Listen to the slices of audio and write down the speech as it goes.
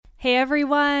Hey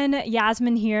everyone,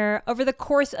 Yasmin here. Over the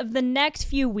course of the next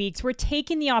few weeks, we're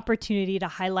taking the opportunity to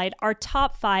highlight our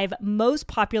top 5 most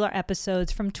popular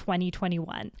episodes from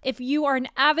 2021. If you are an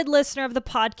avid listener of the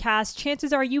podcast,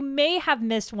 chances are you may have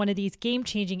missed one of these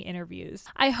game-changing interviews.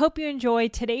 I hope you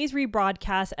enjoyed today's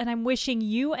rebroadcast, and I'm wishing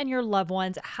you and your loved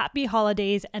ones happy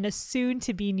holidays and a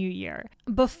soon-to-be new year.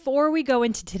 Before we go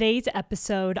into today's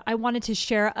episode, I wanted to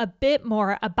share a bit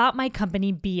more about my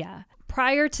company, BIA.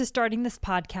 Prior to starting this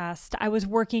podcast, I was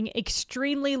working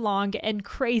extremely long and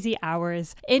crazy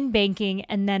hours in banking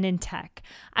and then in tech.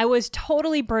 I was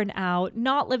totally burnt out,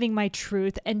 not living my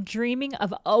truth, and dreaming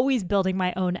of always building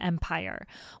my own empire.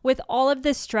 With all of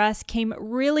this stress came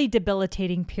really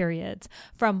debilitating periods,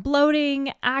 from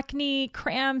bloating, acne,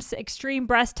 cramps, extreme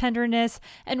breast tenderness,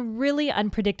 and really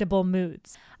unpredictable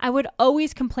moods. I would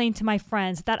always complain to my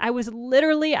friends that I was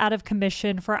literally out of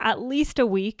commission for at least a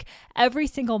week every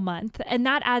single month, and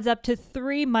that adds up to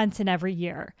 3 months in every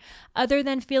year. Other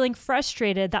than feeling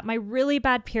frustrated that my really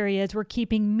bad periods were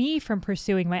keeping me from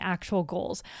pursuing my actual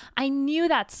goals, I knew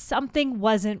that something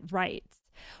wasn't right.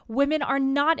 Women are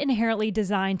not inherently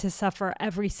designed to suffer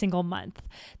every single month.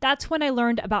 That's when I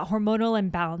learned about hormonal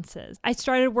imbalances. I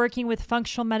started working with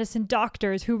functional medicine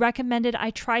doctors who recommended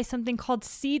I try something called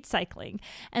seed cycling.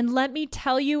 And let me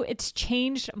tell you, it's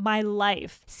changed my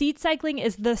life. Seed cycling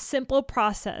is the simple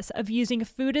process of using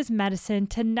food as medicine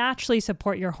to naturally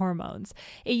support your hormones.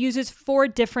 It uses 4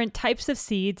 different types of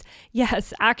seeds,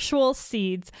 yes, actual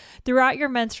seeds, throughout your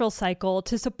menstrual cycle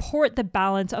to support the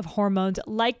balance of hormones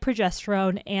like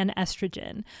progesterone and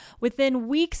estrogen. Within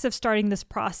weeks of starting this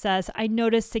process, I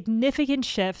noticed significant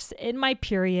shifts in my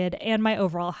period and my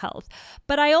overall health.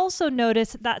 But I also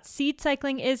noticed that seed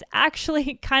cycling is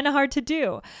actually kind of hard to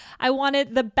do. I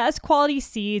wanted the best quality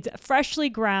seeds, freshly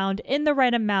ground in the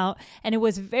right amount, and it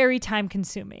was very time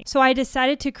consuming. So I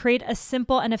decided to create a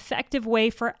simple and effective way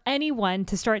for anyone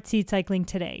to start seed cycling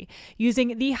today,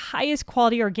 using the highest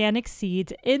quality organic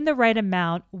seeds in the right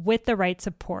amount with the right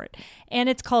support. And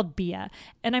it's called BIA.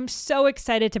 And I'm so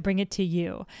excited to bring it to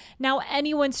you. Now,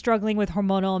 anyone struggling with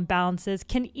hormonal imbalances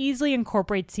can easily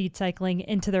incorporate seed cycling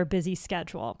into their busy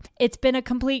schedule. It's been a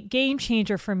complete game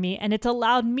changer for me, and it's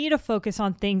allowed me to focus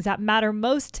on things that matter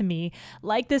most to me,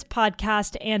 like this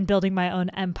podcast and building my own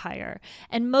empire.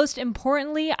 And most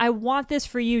importantly, I want this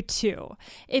for you too.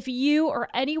 If you or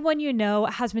anyone you know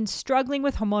has been struggling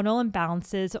with hormonal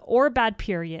imbalances or bad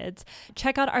periods,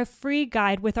 check out our free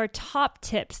guide with our top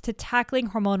tips to tackling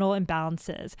hormonal imbalances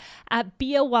at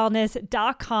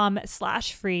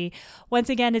biawellness.com/free. Once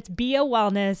again, it's Bia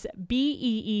Wellness,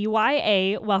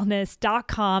 BEEYA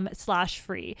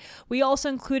wellness.com/free. We also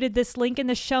included this link in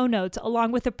the show notes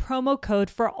along with a promo code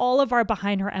for all of our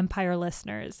Behind Her Empire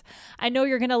listeners. I know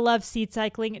you're going to love seed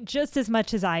cycling just as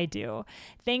much as I do.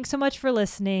 Thanks so much for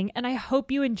listening, and I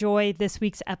hope you enjoy this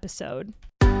week's episode.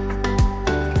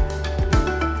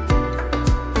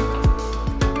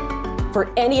 For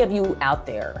any of you out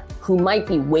there who might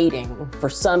be waiting for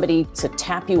somebody to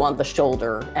tap you on the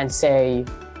shoulder and say,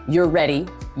 you're ready,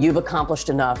 you've accomplished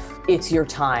enough, it's your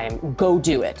time, go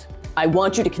do it. I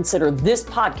want you to consider this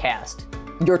podcast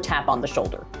your tap on the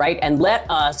shoulder, right? And let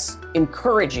us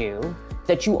encourage you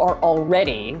that you are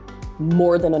already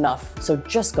more than enough. So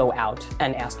just go out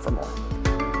and ask for more.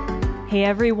 Hey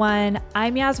everyone,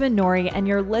 I'm Yasmin Nouri, and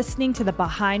you're listening to the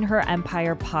Behind Her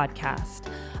Empire podcast.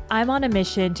 I'm on a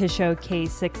mission to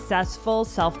showcase successful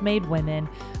self-made women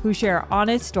who share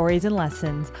honest stories and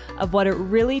lessons of what it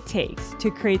really takes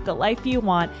to create the life you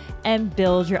want and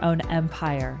build your own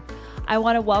empire. I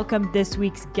want to welcome this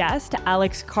week's guest,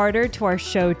 Alex Carter, to our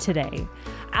show today.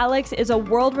 Alex is a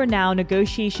world-renowned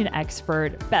negotiation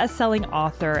expert, best-selling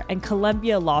author, and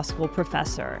Columbia Law School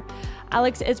professor.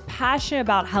 Alex is passionate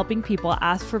about helping people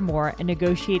ask for more and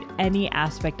negotiate any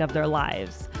aspect of their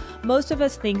lives. Most of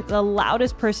us think the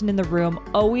loudest person in the room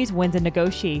always wins a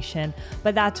negotiation,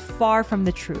 but that's far from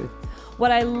the truth.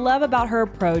 What I love about her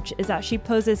approach is that she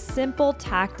poses simple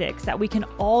tactics that we can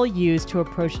all use to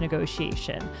approach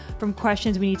negotiation, from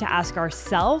questions we need to ask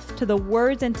ourselves to the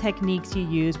words and techniques you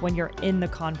use when you're in the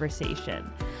conversation.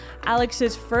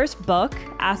 Alex's first book,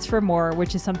 Ask for More,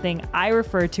 which is something I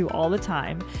refer to all the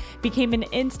time, became an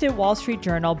instant Wall Street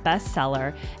Journal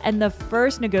bestseller and the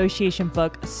first negotiation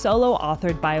book solo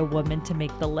authored by a woman to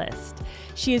make the list.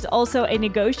 She is also a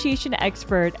negotiation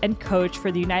expert and coach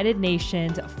for the United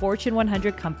Nations, Fortune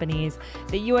 100 companies,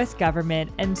 the US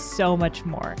government, and so much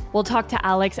more. We'll talk to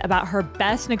Alex about her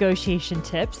best negotiation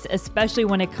tips, especially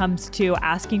when it comes to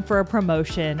asking for a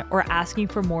promotion or asking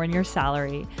for more in your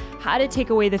salary, how to take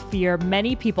away the fear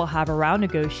many people have around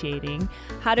negotiating,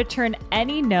 how to turn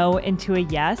any no into a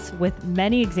yes with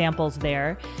many examples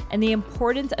there, and the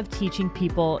importance of teaching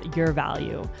people your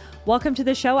value. Welcome to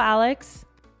the show, Alex.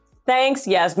 Thanks,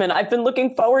 Yasmin. I've been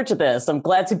looking forward to this. I'm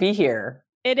glad to be here.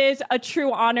 It is a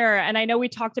true honor. And I know we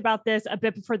talked about this a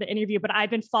bit before the interview, but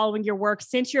I've been following your work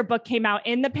since your book came out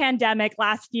in the pandemic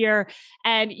last year.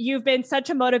 And you've been such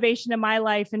a motivation in my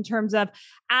life in terms of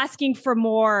asking for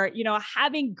more,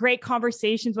 having great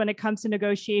conversations when it comes to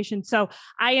negotiation. So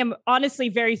I am honestly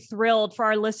very thrilled for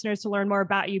our listeners to learn more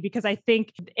about you, because I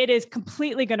think it is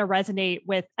completely going to resonate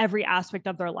with every aspect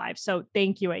of their life. So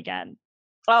thank you again.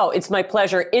 Oh, it's my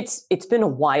pleasure. It's been a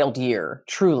wild year,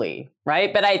 truly,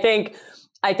 right? But I think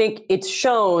it's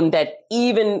shown that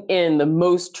even in the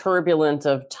most turbulent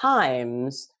of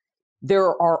times,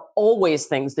 there are always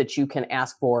things that you can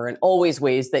ask for and always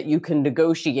ways that you can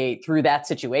negotiate through that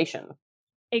situation.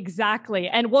 Exactly.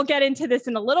 And we'll get into this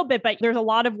in a little bit, but there's a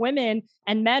lot of women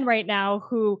and men right now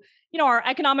who, our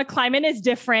economic climate is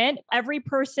different. Every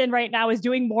person right now is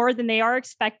doing more than they are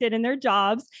expected in their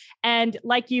jobs. And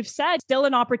like you've said, still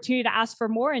an opportunity to ask for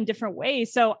more in different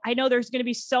ways. So I know there's going to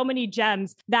be so many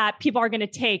gems that people are going to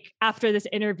take after this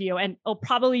interview, and it'll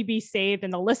probably be saved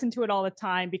and they'll listen to it all the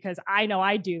time, because I know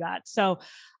I do that. So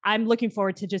I'm looking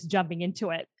forward to just jumping into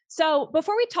it. So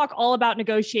before we talk all about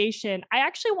negotiation, I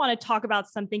actually want to talk about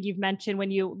something you've mentioned when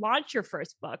you launched your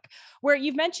first book, where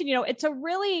you've mentioned, it's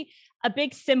a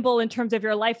big symbol in terms of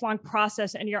your lifelong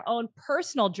process and your own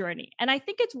personal journey. And I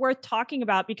think it's worth talking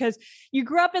about because you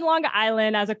grew up in Long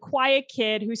Island as a quiet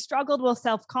kid who struggled with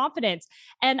self-confidence.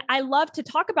 And I love to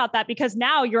talk about that because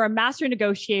now you're a master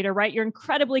negotiator, right? You're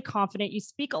incredibly confident. You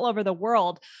speak all over the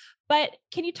world. But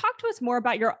can you talk to us more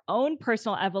about your own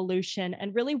personal evolution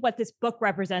and really what this book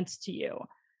represents to you?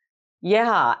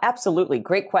 Yeah, absolutely.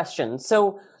 Great question.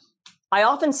 So I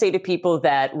often say to people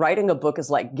that writing a book is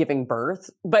like giving birth,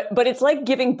 but it's like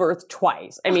giving birth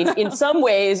twice. I mean, in some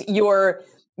ways, you're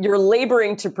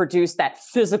laboring to produce that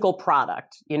physical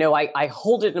product. I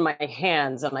hold it in my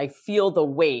hands and I feel the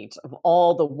weight of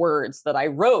all the words that I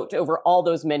wrote over all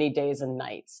those many days and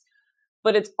nights.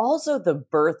 But it's also the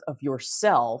birth of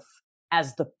yourself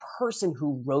as the person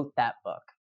who wrote that book.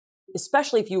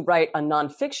 Especially if you write a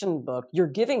nonfiction book, you're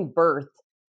giving birth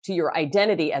to your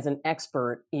identity as an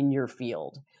expert in your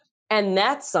field. And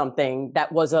that's something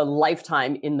that was a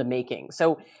lifetime in the making.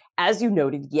 So as you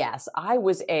noted, yes, I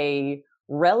was a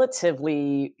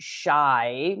relatively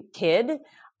shy kid.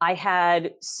 I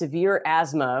had severe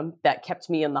asthma that kept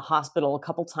me in the hospital a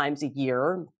couple times a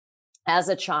year as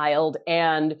a child.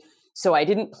 And so I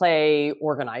didn't play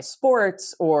organized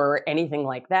sports or anything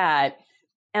like that.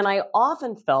 And I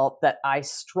often felt that I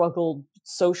struggled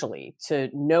socially to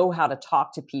know how to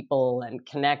talk to people and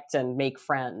connect and make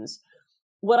friends.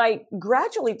 What I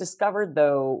gradually discovered,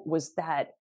 though, was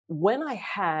that when I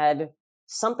had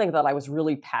something that I was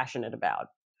really passionate about,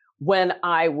 when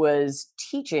I was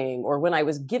teaching or when I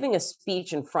was giving a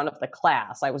speech in front of the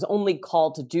class, I was only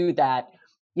called to do that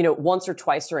once or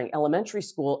twice during elementary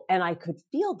school. And I could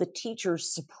feel the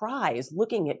teacher's surprise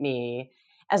looking at me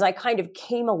as I kind of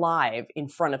came alive in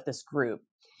front of this group.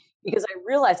 Because I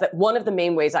realized that one of the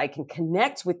main ways I can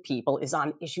connect with people is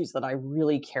on issues that I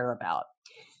really care about.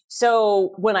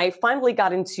 So when I finally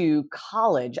got into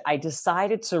college, I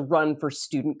decided to run for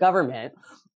student government.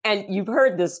 And you've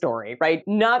heard this story, right?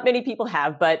 Not many people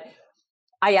have, but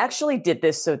I actually did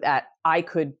this so that I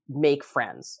could make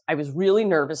friends. I was really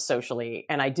nervous socially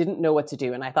and I didn't know what to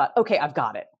do. And I thought, okay, I've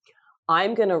got it.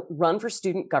 I'm going to run for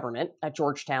student government at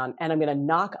Georgetown and I'm going to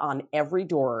knock on every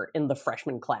door in the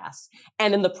freshman class.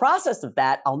 And in the process of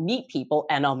that, I'll meet people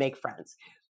and I'll make friends.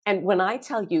 And when I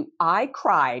tell you, I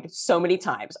cried so many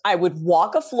times. I would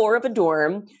walk a floor of a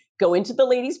dorm, go into the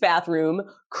ladies' bathroom,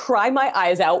 cry my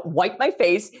eyes out, wipe my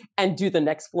face, and do the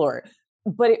next floor.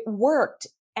 But it worked.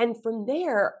 And from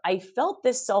there, I felt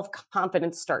this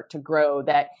self-confidence start to grow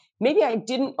that maybe I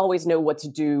didn't always know what to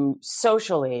do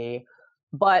socially,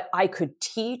 but I could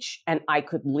teach and I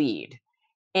could lead.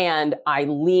 And I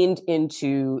leaned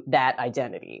into that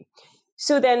identity.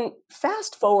 So then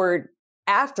fast forward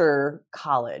after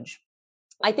college,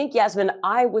 I think, Yasmin,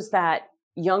 I was that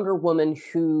younger woman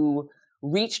who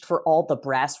reached for all the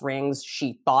brass rings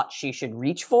she thought she should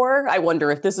reach for. I wonder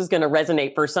if this is going to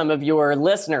resonate for some of your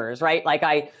listeners, right? Like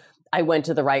I went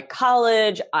to the right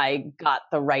college. I got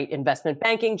the right investment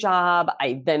banking job.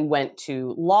 I then went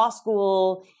to law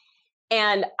school.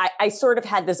 And I sort of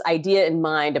had this idea in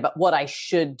mind about what I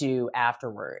should do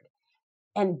afterward.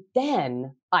 And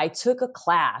then I took a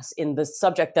class in the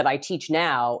subject that I teach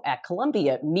now at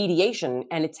Columbia, mediation,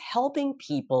 and it's helping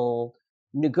people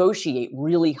negotiate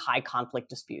really high conflict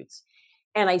disputes.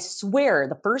 And I swear,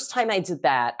 the first time I did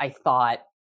that, I thought,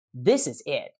 this is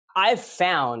it. I've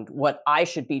found what I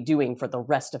should be doing for the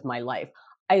rest of my life.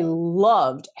 I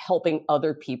loved helping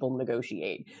other people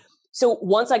negotiate. So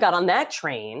once I got on that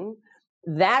train,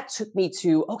 that took me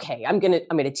to, okay, I'm going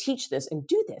to teach this and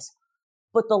do this.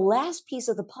 But the last piece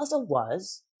of the puzzle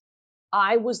was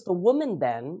I was the woman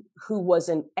then who was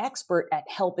an expert at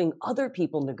helping other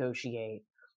people negotiate,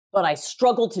 but I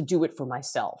struggled to do it for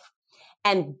myself.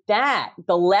 And that,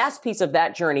 the last piece of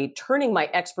that journey, turning my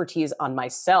expertise on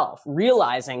myself,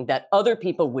 realizing that other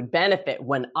people would benefit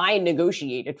when I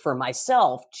negotiated for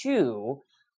myself too,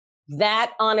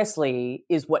 that honestly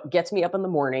is what gets me up in the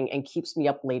morning and keeps me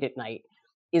up late at night,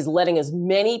 is letting as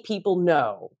many people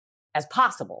know as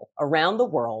possible around the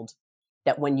world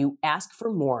that when you ask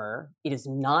for more, it is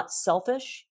not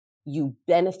selfish. You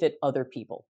benefit other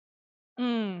people.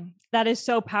 That is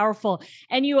so powerful.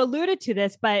 And you alluded to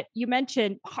this, but you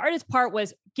mentioned hardest part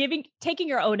was taking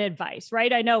your own advice,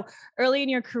 right? I know early in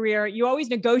your career, you always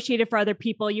negotiated for other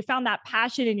people. You found that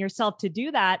passion in yourself to do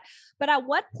that. But at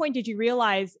what point did you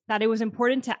realize that it was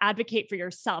important to advocate for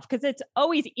yourself? Because it's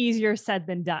always easier said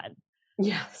than done.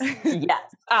 Yes.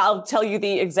 Yes. I'll tell you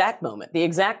the exact moment. The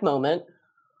exact moment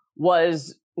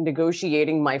was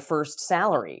negotiating my first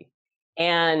salary.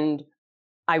 And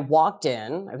I walked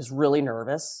in, I was really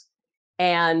nervous,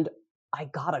 and I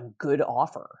got a good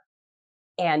offer.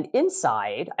 And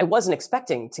inside, I wasn't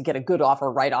expecting to get a good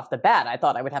offer right off the bat. I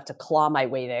thought I would have to claw my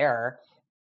way there.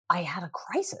 I had a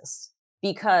crisis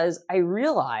because I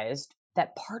realized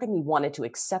that part of me wanted to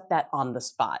accept that on the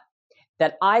spot.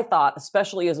 That I thought,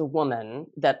 especially as a woman,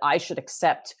 that I should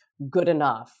accept good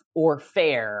enough or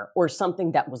fair or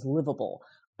something that was livable.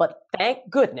 But thank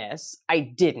goodness I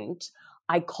didn't.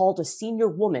 I called a senior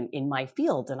woman in my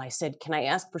field and I said, can I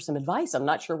ask for some advice? I'm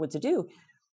not sure what to do.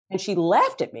 And she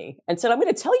laughed at me and said, I'm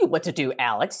going to tell you what to do,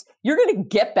 Alex. You're going to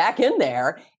get back in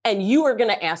there and you are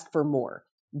going to ask for more.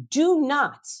 Do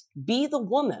not be the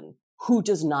woman who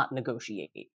does not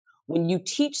negotiate. When you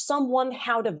teach someone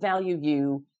how to value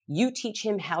you, you teach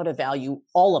him how to value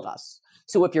all of us.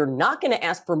 So if you're not going to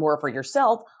ask for more for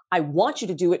yourself, I want you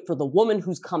to do it for the woman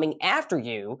who's coming after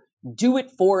you. Do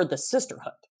it for the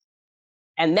sisterhood.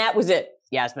 And that was it,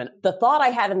 Yasmin. The thought I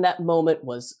had in that moment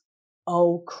was,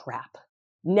 oh crap.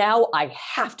 Now I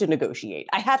have to negotiate.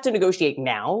 I have to negotiate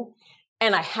now,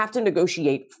 and I have to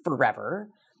negotiate forever.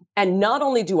 And not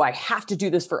only do I have to do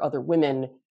this for other women,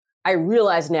 I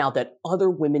realize now that other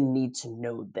women need to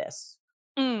know this.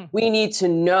 We need to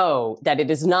know that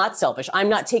it is not selfish. I'm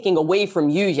not taking away from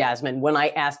you, Yasmin, when I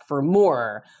ask for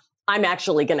more. I'm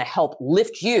actually going to help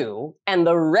lift you and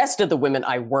the rest of the women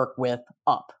I work with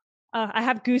up. I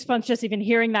have goosebumps just even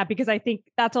hearing that, because I think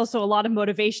that's also a lot of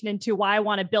motivation into why I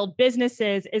want to build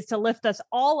businesses, is to lift us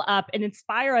all up and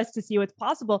inspire us to see what's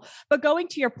possible. But going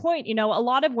to your point, a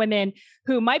lot of women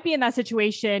who might be in that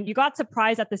situation, you got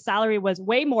surprised that the salary was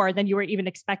way more than you were even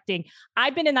expecting.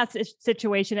 I've been in that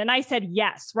situation and I said,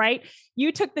 yes, right?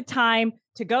 You took the time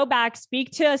to go back,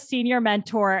 speak to a senior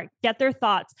mentor, get their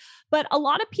thoughts. But a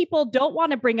lot of people don't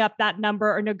want to bring up that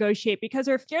number or negotiate because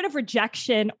they're scared of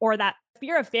rejection or that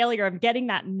fear of failure of getting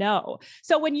that no.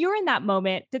 So when you're in that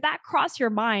moment, did that cross your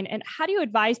mind? And how do you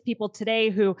advise people today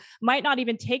who might not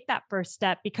even take that first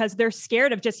step because they're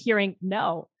scared of just hearing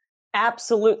no?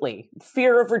 Absolutely.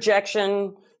 Fear of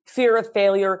rejection, fear of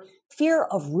failure, fear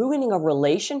of ruining a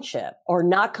relationship or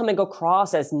not coming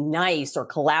across as nice or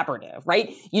collaborative,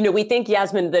 right? We think,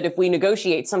 Yasmin, that if we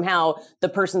negotiate, somehow the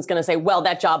person's going to say, well,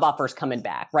 that job offer's coming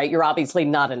back, right? You're obviously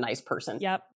not a nice person.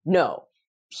 Yep. No.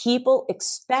 People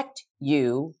expect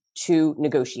you to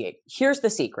negotiate. Here's the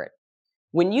secret.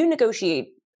 When you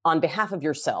negotiate on behalf of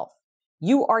yourself,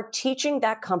 you are teaching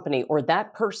that company or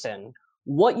that person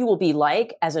what you will be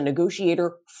like as a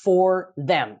negotiator for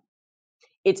them.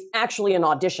 It's actually an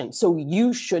audition, so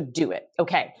you should do it.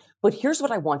 Okay, but here's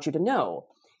what I want you to know.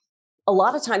 A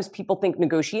lot of times people think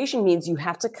negotiation means you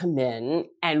have to come in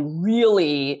and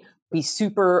really be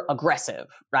super aggressive,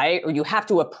 right? Or you have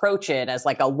to approach it as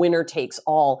like a winner takes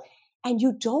all. And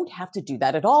you don't have to do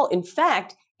that at all. In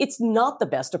fact, it's not the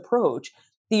best approach.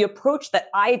 The approach that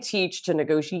I teach to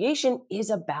negotiation is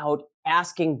about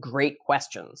asking great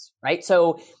questions, right?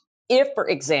 So if, for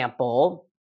example,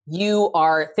 you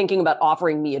are thinking about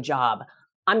offering me a job,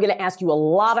 I'm going to ask you a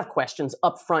lot of questions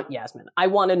up front, Yasmin. I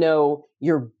want to know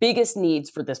your biggest needs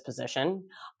for this position.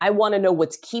 I want to know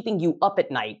what's keeping you up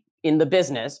at night in the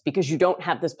business because you don't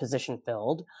have this position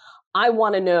filled. I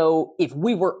want to know if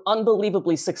we were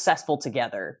unbelievably successful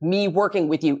together, me working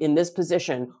with you in this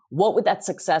position, what would that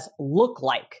success look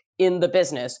like in the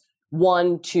business?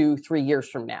 1, 2, 3 years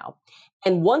from now.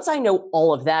 And once I know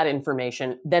all of that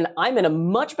information, then I'm in a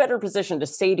much better position to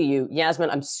say to you, Yasmin,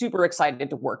 I'm super excited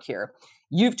to work here.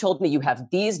 You've told me you have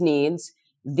these needs,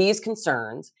 these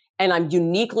concerns, and I'm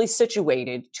uniquely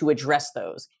situated to address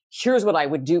those. Here's what I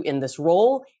would do in this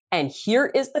role, and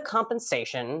here is the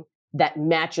compensation that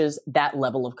matches that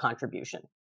level of contribution,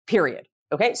 period.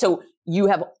 Okay, so you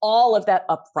have all of that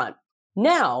up front.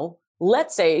 Now,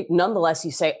 let's say, nonetheless,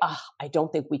 you say, I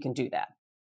don't think we can do that.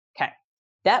 Okay,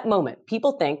 that moment,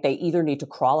 people think they either need to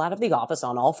crawl out of the office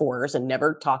on all fours and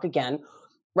never talk again,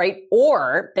 right?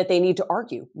 Or that they need to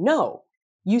argue. No,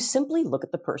 you simply look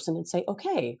at the person and say,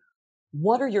 okay,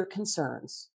 what are your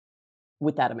concerns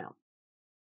with that amount?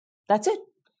 That's it.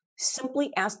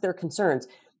 Simply ask their concerns,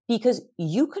 because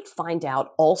you could find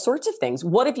out all sorts of things.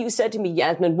 What if you said to me,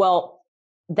 Yasmin, well,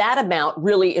 that amount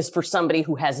really is for somebody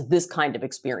who has this kind of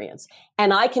experience,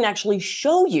 and I can actually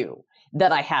show you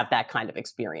that I have that kind of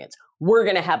experience. We're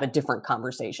going to have a different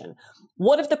conversation.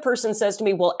 What if the person says to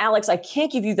me, well, Alex, I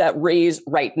can't give you that raise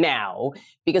right now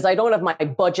because I don't have my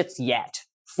budgets yet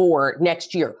for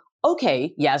next year.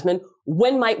 Okay, Yasmin,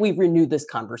 when might we renew this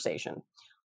conversation?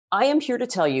 I am here to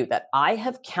tell you that I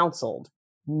have counseled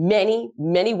many,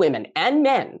 many women and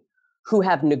men who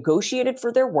have negotiated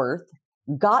for their worth,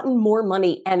 gotten more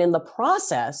money, and in the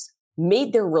process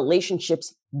made their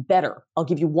relationships better. I'll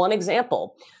give you one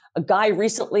example. A guy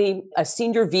recently, a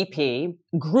senior VP,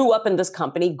 grew up in this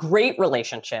company, great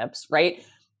relationships, right?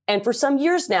 And for some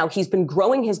years now, he's been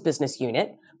growing his business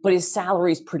unit, but his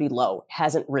salary is pretty low,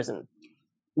 hasn't risen.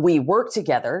 We work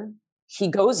together. He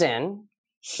goes in,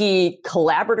 he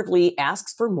collaboratively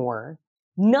asks for more.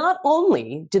 Not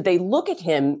only did they look at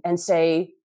him and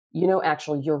say,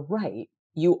 actually, you're right.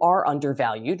 You are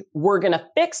undervalued. We're going to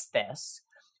fix this.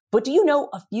 But do you know,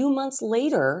 a few months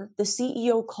later, the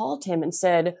CEO called him and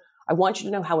said, I want you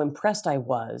to know how impressed I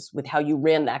was with how you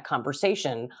ran that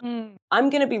conversation. I'm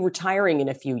going to be retiring in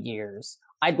a few years.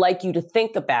 I'd like you to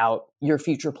think about your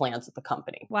future plans at the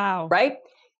company. Wow. Right?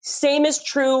 Same is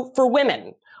true for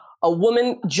women. A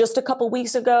woman just a couple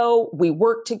weeks ago, we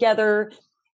worked together.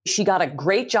 She got a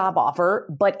great job offer,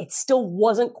 but it still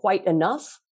wasn't quite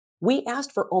enough. We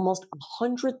asked for almost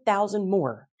 100,000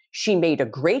 more. She made a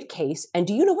great case. And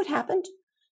do you know what happened?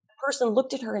 The person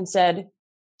looked at her and said,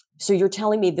 so you're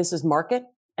telling me this is market?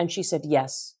 And she said,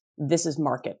 yes, this is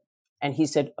market. And he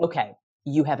said, okay,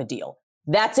 you have a deal.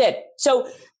 That's it. So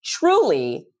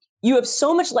truly, you have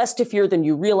so much less to fear than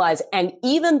you realize. And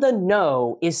even the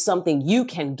no is something you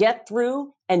can get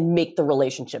through and make the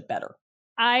relationship better.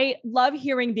 I love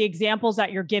hearing the examples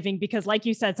that you're giving, because like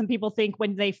you said, some people think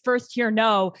when they first hear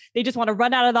no, they just want to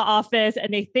run out of the office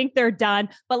and they think they're done.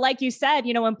 But like you said,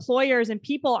 employers and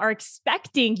people are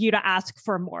expecting you to ask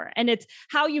for more, and it's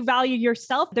how you value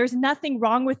yourself. There's nothing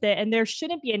wrong with it, and there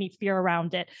shouldn't be any fear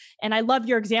around it. And I love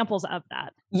your examples of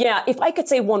that. Yeah. If I could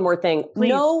say one more thing, Please.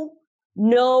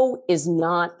 No is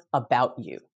not about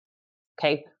you.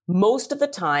 Okay. Most of the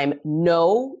time,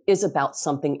 no is about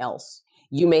something else.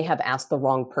 You may have asked the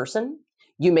wrong person.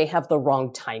 You may have the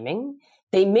wrong timing.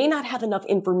 They may not have enough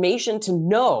information to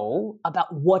know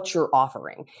about what you're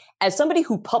offering. As somebody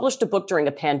who published a book during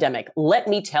a pandemic, let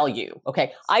me tell you,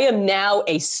 okay, I am now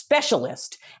a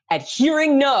specialist at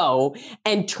hearing no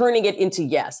and turning it into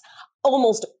yes.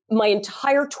 Almost my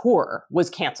entire tour was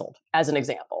canceled, as an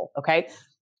example, okay?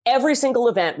 Every single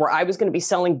event where I was going to be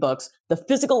selling books, the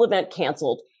physical event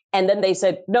canceled. And then they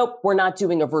said, nope, we're not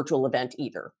doing a virtual event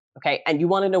either. Okay. And you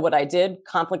want to know what I did?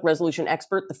 Conflict resolution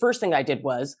expert. The first thing I did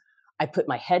was I put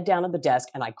my head down on the desk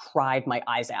and I cried my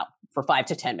eyes out for 5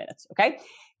 to 10 minutes. Okay.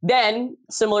 Then,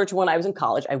 similar to when I was in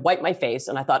college, I wiped my face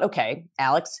and I thought, okay,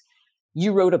 Alex,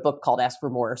 you wrote a book called Ask for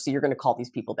More. So you're going to call these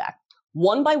people back.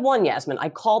 One by one, Yasmin, I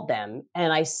called them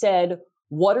and I said,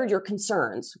 what are your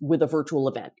concerns with a virtual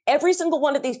event? Every single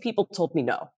one of these people told me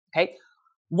no. Okay.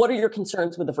 What are your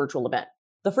concerns with a virtual event?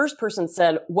 The first person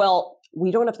said, well,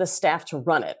 we don't have the staff to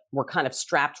run it. We're kind of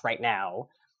strapped right now.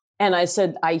 And I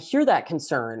said, I hear that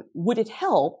concern. Would it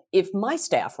help if my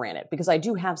staff ran it? Because I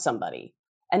do have somebody.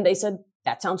 And they said,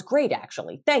 that sounds great,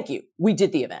 actually. Thank you. We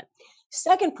did the event.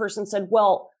 Second person said,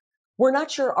 well, we're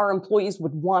not sure our employees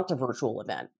would want a virtual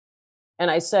event. And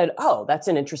I said, oh, that's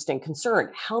an interesting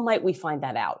concern. How might we find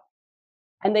that out?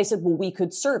 And they said, well, we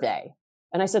could survey.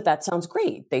 And I said, that sounds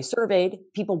great. They surveyed.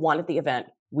 People wanted the event.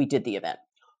 We did the event.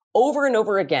 Over and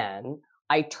over again,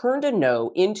 I turned a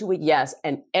no into a yes.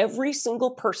 And every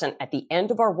single person at the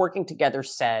end of our working together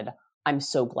said, I'm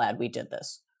so glad we did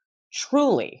this.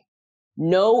 Truly,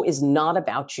 no is not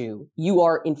about you. You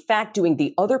are, in fact, doing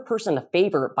the other person a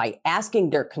favor by asking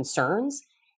their concerns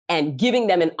and giving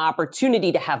them an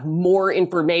opportunity to have more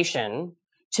information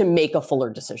to make a fuller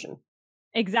decision.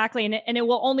 Exactly. And it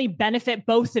will only benefit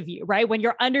both of you, right? When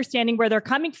you're understanding where they're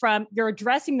coming from, you're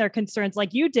addressing their concerns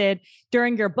like you did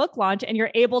during your book launch, and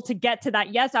you're able to get to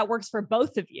that. Yes, that works for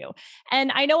both of you.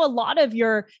 And I know a lot of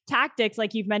your tactics,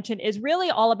 like you've mentioned, is really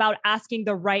all about asking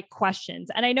the right questions.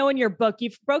 And I know in your book,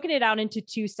 you've broken it down into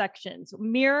two sections,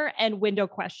 mirror and window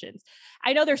questions.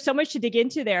 I know there's so much to dig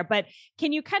into there, but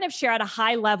can you kind of share at a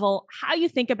high level how you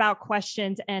think about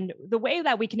questions and the way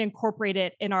that we can incorporate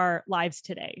it in our lives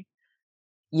today?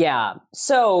 Yeah.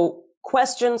 So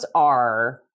questions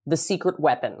are the secret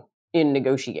weapon in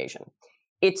negotiation.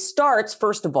 It starts,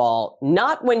 first of all,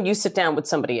 not when you sit down with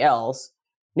somebody else.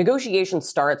 Negotiation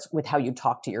starts with how you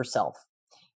talk to yourself.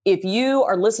 If you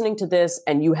are listening to this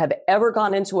and you have ever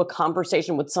gone into a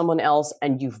conversation with someone else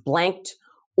and you've blanked,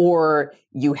 or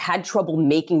you had trouble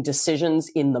making decisions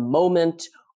in the moment,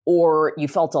 or you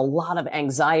felt a lot of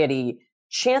anxiety,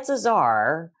 chances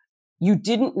are you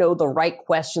didn't know the right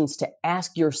questions to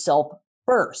ask yourself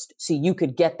first so you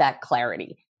could get that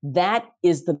clarity. That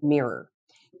is the mirror.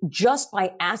 Just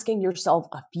by asking yourself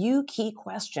a few key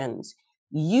questions,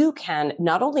 you can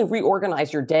not only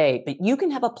reorganize your day, but you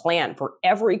can have a plan for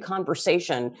every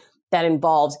conversation that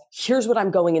involves, here's what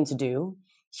I'm going in to do.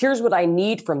 Here's what I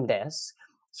need from this.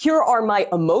 Here are my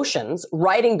emotions,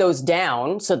 writing those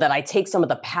down so that I take some of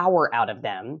the power out of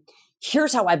them.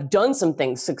 Here's how I've done some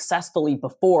things successfully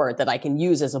before that I can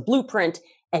use as a blueprint.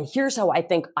 And here's how I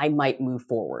think I might move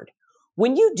forward.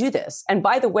 When you do this, and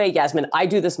by the way, Yasmin, I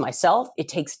do this myself. It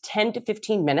takes 10 to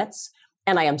 15 minutes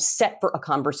and I am set for a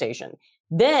conversation.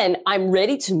 Then I'm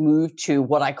ready to move to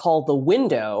what I call the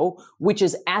window, which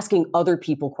is asking other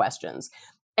people questions.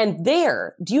 And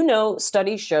there, do you know,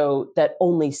 studies show that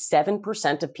only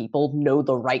 7% of people know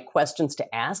the right questions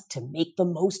to ask to make the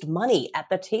most money at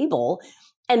the table.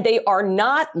 And they are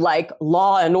not like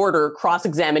law and order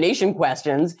cross-examination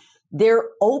questions. They're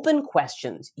open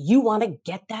questions. You want to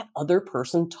get that other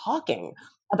person talking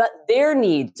about their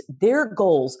needs, their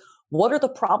goals. What are the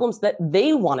problems that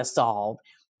they want to solve?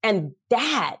 And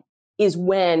that is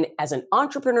when, as an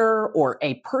entrepreneur or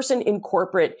a person in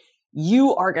corporate,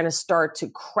 you are going to start to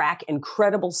crack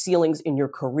incredible ceilings in your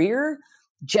career,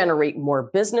 generate more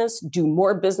business, do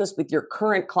more business with your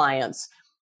current clients,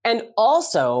 and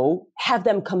also have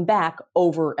them come back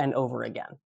over and over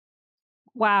again.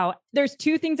 Wow. There's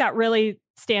two things that really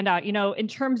stand out, in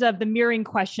terms of the mirroring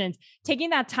questions, taking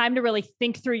that time to really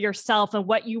think through yourself and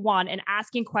what you want and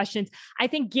asking questions, I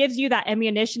think gives you that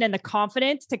ammunition and the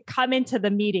confidence to come into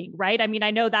the meeting, right? I mean, I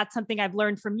know that's something I've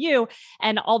learned from you.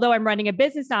 And although I'm running a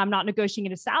business now, I'm not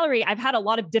negotiating a salary. I've had a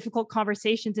lot of difficult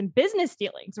conversations in business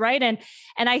dealings, right? And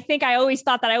I think I always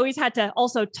thought that I always had to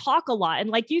also talk a lot.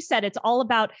 And like you said, it's all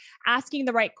about asking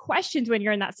the right questions when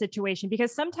you're in that situation,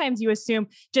 because sometimes you assume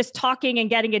just talking and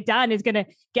getting it done is going to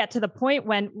get to the point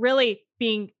when really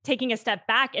taking a step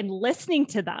back and listening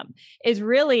to them is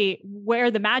really where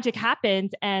the magic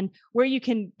happens and where you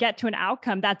can get to an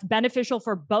outcome that's beneficial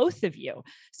for both of you.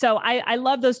 So I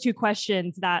love those two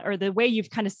questions or the way you've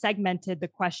kind of segmented the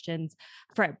questions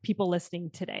for people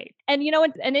listening today. And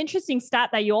an interesting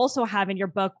stat that you also have in your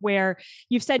book where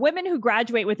you've said women who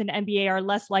graduate with an MBA are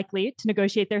less likely to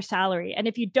negotiate their salary. And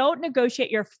if you don't negotiate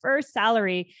your first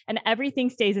salary and everything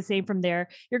stays the same from there,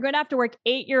 you're going to have to work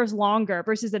 8 years longer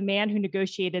versus a man who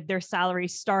negotiated their salary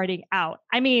starting out.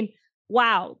 I mean,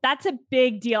 wow, that's a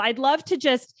big deal. I'd love to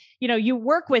just, you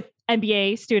work with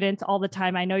MBA students all the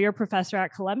time. I know you're a professor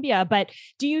at Columbia, but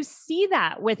do you see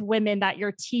that with women that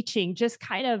you're teaching, just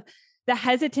kind of the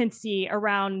hesitancy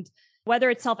around whether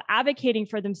it's self-advocating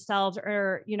for themselves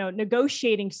or,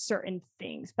 negotiating certain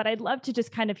things? But I'd love to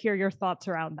just kind of hear your thoughts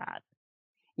around that.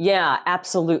 Yeah,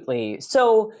 absolutely.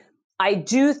 So I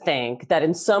do think that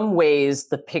in some ways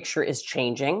the picture is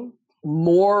changing.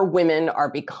 More women are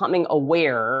becoming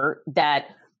aware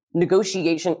that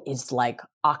negotiation is like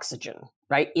oxygen,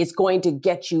 right? It's going to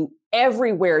get you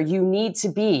everywhere you need to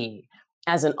be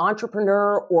as an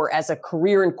entrepreneur or as a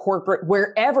career in corporate,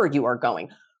 wherever you are going.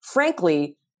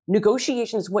 Frankly,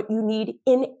 negotiation is what you need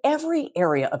in every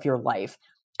area of your life.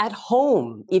 At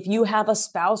home, if you have a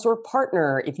spouse or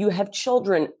partner, if you have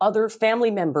children, other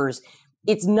family members,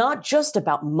 it's not just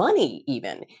about money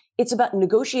even. It's about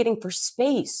negotiating for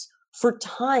space, for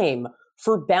time,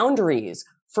 for boundaries,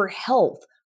 for health,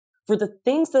 for the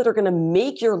things that are going to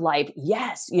make your life,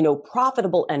 yes,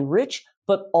 profitable and rich,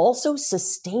 but also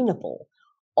sustainable.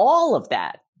 All of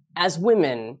that as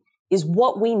women is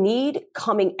what we need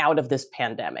coming out of this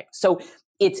pandemic. So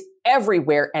It's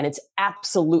everywhere and it's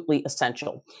absolutely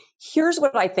essential. Here's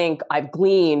what I think I've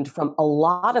gleaned from a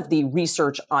lot of the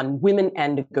research on women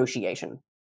and negotiation.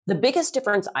 The biggest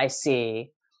difference I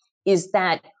see is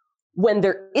that when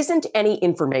there isn't any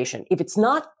information, if it's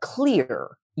not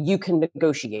clear, you can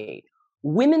negotiate.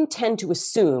 Women tend to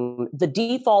assume the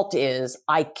default is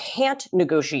I can't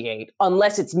negotiate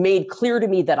unless it's made clear to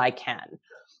me that I can.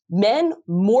 Men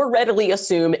more readily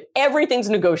assume everything's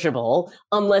negotiable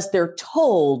unless they're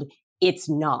told it's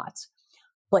not.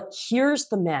 But here's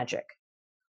the magic.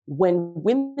 When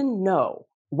women know,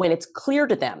 when it's clear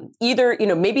to them, either,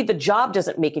 maybe the job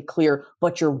doesn't make it clear,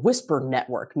 but your whisper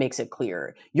network makes it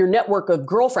clear. Your network of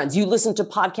girlfriends, you listen to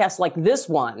podcasts like this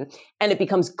one, and it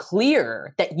becomes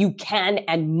clear that you can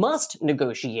and must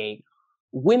negotiate.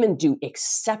 Women do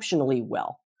exceptionally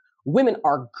well. Women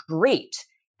are great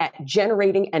at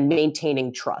generating and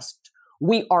maintaining trust.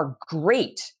 We are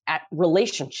great at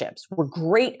relationships. We're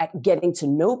great at getting to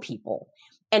know people.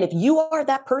 And if you are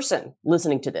that person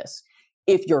listening to this,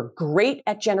 if you're great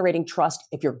at generating trust,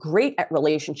 if you're great at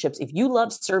relationships, if you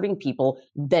love serving people,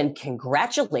 then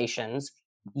congratulations,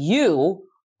 you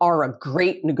are a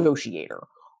great negotiator.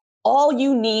 All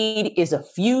you need is a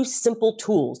few simple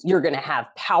tools. You're going to have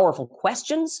powerful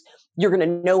questions. You're going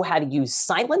to know how to use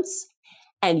silence,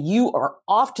 and you are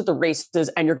off to the races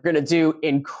and you're going to do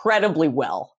incredibly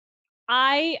well.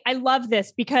 I love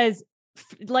this because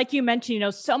like you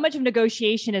mentioned, so much of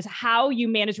negotiation is how you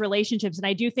manage relationships. And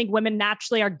I do think women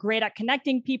naturally are great at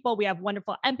connecting people. We have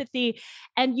wonderful empathy.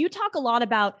 And you talk a lot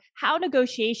about how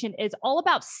negotiation is all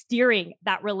about steering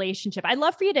that relationship. I'd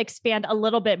love for you to expand a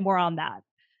little bit more on that.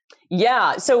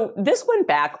 Yeah. So this went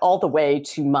back all the way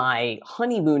to my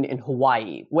honeymoon in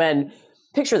Hawaii when,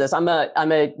 picture this, I'm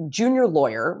a junior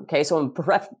lawyer. Okay. So I'm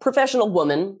a professional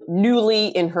woman, newly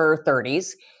in her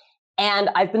 30s. And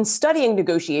I've been studying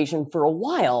negotiation for a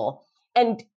while.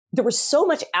 And there was so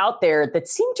much out there that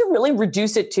seemed to really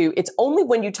reduce it to it's only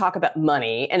when you talk about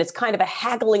money and it's kind of a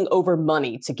haggling over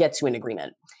money to get to an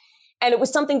agreement. And it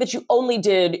was something that you only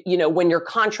did, when your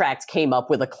contracts came up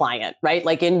with a client, right?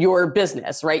 Like in your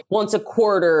business, right? Once a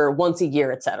quarter, once a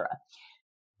year, et cetera.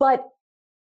 But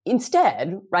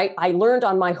instead, right, I learned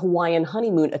on my Hawaiian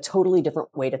honeymoon a totally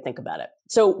different way to think about it.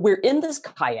 So we're in this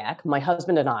kayak, my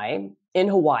husband and I, in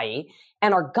Hawaii,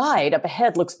 and our guide up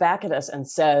ahead looks back at us and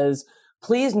says,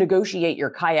 please negotiate your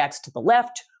kayaks to the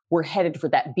left. We're headed for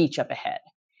that beach up ahead.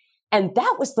 And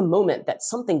that was the moment that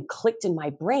something clicked in my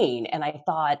brain. And I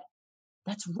thought,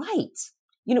 that's right.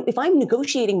 If I'm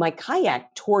negotiating my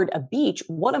kayak toward a beach,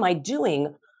 what am I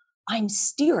doing? I'm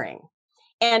steering.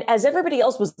 And as everybody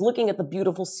else was looking at the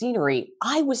beautiful scenery,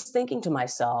 I was thinking to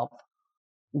myself,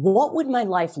 what would my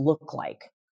life look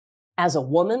like as a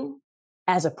woman,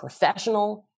 as a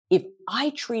professional, if I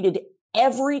treated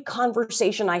every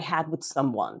conversation I had with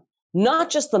someone, not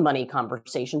just the money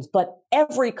conversations, but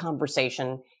every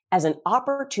conversation as an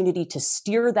opportunity to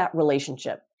steer that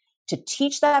relationship, to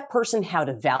teach that person how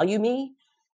to value me,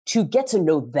 to get to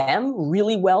know them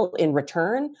really well in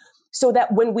return, so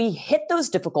that when we hit those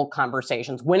difficult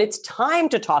conversations, when it's time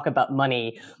to talk about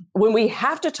money, when we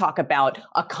have to talk about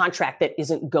a contract that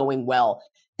isn't going well,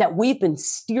 that we've been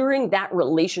steering that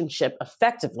relationship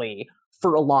effectively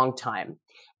for a long time.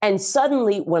 And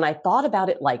suddenly, when I thought about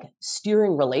it like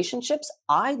steering relationships,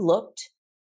 I looked,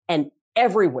 and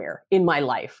everywhere in my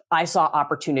life, I saw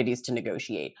opportunities to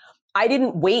negotiate. I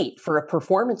didn't wait for a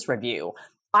performance review.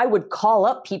 I would call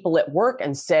up people at work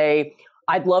and say,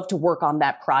 I'd love to work on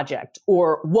that project.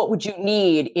 Or what would you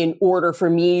need in order for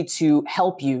me to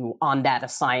help you on that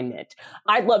assignment?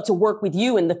 I'd love to work with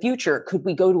you in the future. Could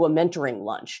we go to a mentoring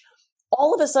lunch?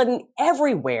 All of a sudden,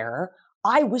 everywhere,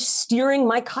 I was steering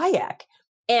my kayak.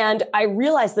 And I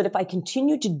realized that if I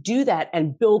continued to do that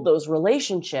and build those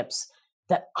relationships,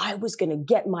 that I was going to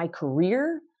get my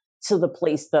career to the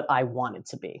place that I wanted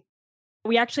to be.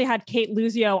 We actually had Kate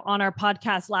Luzio on our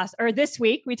podcast this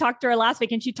week. We talked to her last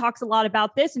week, and she talks a lot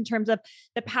about this in terms of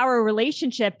the power of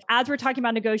relationship. As we're talking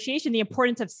about negotiation, the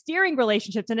importance of steering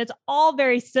relationships, and it's all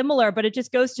very similar, but it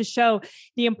just goes to show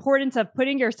the importance of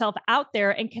putting yourself out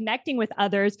there and connecting with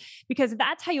others, because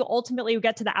that's how you ultimately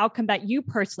get to the outcome that you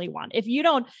personally want. If you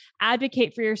don't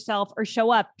advocate for yourself or show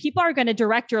up, people are going to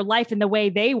direct your life in the way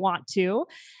they want to.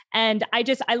 And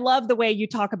I love the way you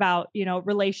talk about,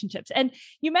 relationships. And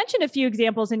you mentioned a few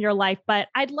examples in your life, but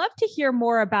I'd love to hear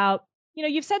more about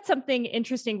You've said something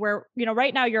interesting where,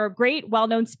 right now you're a great,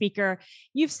 well-known speaker.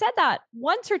 You've said that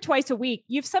once or twice a week,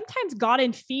 you've sometimes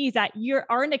gotten fees that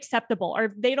aren't acceptable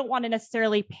or they don't want to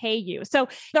necessarily pay you. So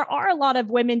there are a lot of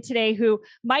women today who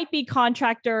might be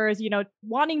contractors,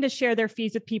 wanting to share their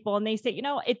fees with people. And they say,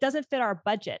 it doesn't fit our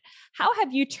budget. How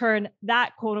have you turned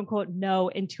that quote unquote no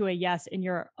into a yes in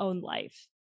your own life?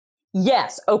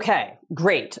 Yes. Okay,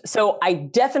 great. So I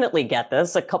definitely get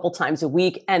this a couple times a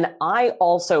week. And I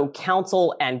also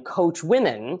counsel and coach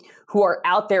women who are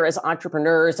out there as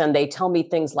entrepreneurs. And they tell me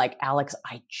things like, Alex,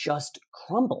 I just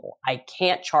crumble. I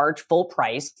can't charge full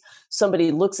price. Somebody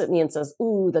looks at me and says,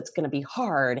 ooh, that's going to be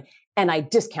hard. And I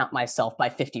discount myself by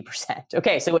 50%.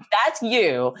 Okay. So if that's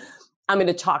you, I'm going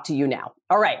to talk to you now.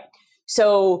 All right.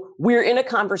 So we're in a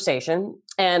conversation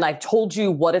and I've told you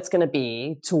what it's going to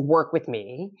be to work with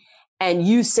me. And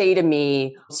you say to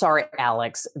me, sorry,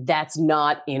 Alex, that's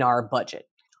not in our budget.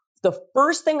 The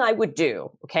first thing I would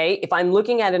do, okay, if I'm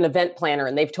looking at an event planner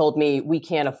and they've told me we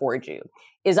can't afford you,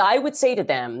 is I would say to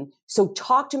them, so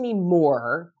talk to me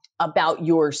more about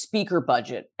your speaker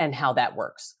budget and how that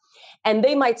works. And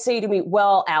they might say to me,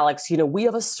 well, Alex, we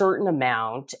have a certain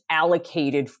amount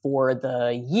allocated for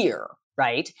the year,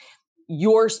 right?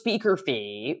 Your speaker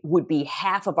fee would be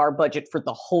half of our budget for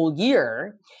the whole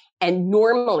year. And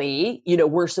normally,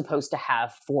 we're supposed to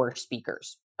have 4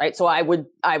 speakers, right? So I would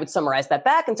summarize that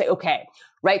back and say, okay,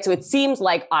 right? So it seems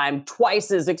like I'm twice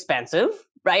as expensive,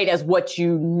 right, as what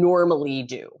you normally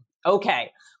do.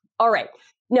 Okay. All right.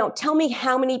 Now tell me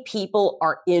how many people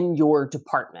are in your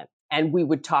department. And we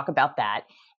would talk about that.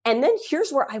 And then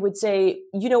here's where I would say,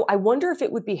 I wonder if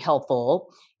it would be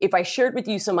helpful if I shared with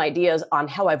you some ideas on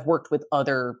how I've worked with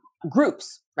other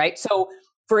groups, right? So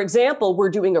for example, we're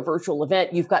doing a virtual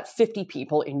event. You've got 50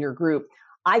 people in your group.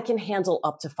 I can handle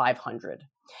up to 500.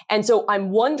 And so I'm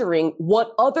wondering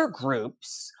what other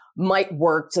groups might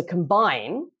work to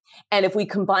combine. And if we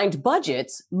combined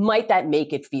budgets, might that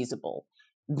make it feasible?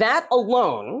 That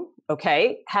alone,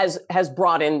 okay, has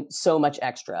brought in so much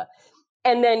extra.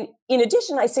 And then in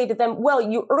addition, I say to them,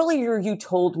 well, earlier you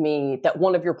told me that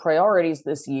one of your priorities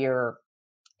this year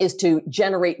is to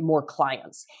generate more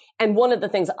clients. And one of the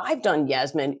things I've done,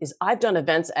 Yasmin, is I've done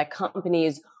events at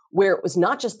companies where it was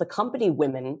not just the company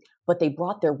women, but they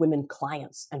brought their women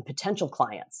clients and potential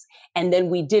clients. And then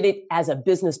we did it as a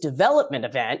business development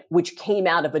event, which came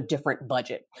out of a different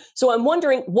budget. So I'm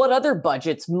wondering what other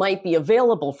budgets might be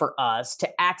available for us to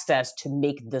access to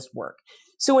make this work.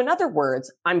 So in other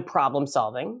words, I'm problem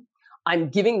solving. I'm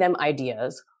giving them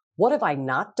ideas. What have I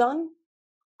not done?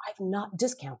 I've not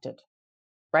discounted.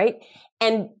 Right?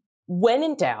 And when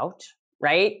in doubt,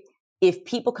 right, if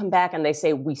people come back and they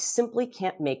say, we simply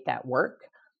can't make that work,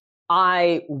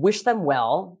 I wish them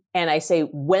well. And I say,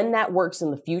 when that works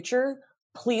in the future,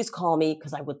 please call me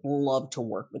because I would love to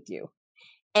work with you.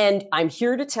 And I'm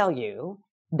here to tell you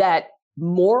that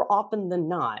more often than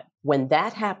not, when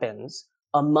that happens,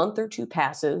 a month or 2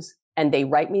 passes and they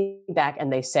write me back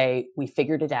and they say, we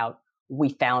figured it out. We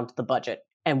found the budget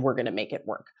and we're going to make it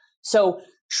work. So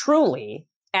truly,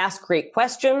 ask great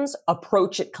questions,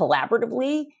 approach it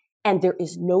collaboratively, and there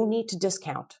is no need to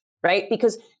discount, right?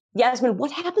 Because Yasmin,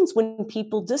 what happens when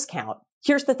people discount?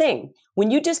 Here's the thing. When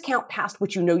you discount past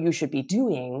what you know you should be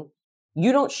doing,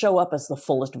 you don't show up as the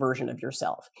fullest version of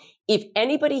yourself. If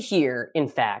anybody here, in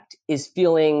fact, is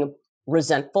feeling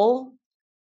resentful,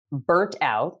 burnt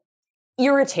out,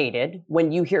 irritated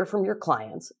when you hear from your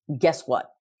clients, guess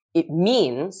what? It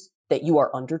means that you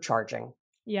are undercharging.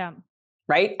 Yeah.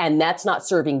 Right? And that's not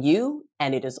serving you.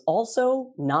 And it is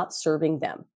also not serving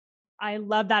them. I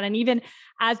love that. And even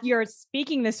as you're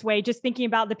speaking this way, just thinking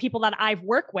about the people that I've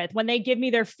worked with, when they give me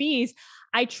their fees,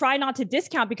 I try not to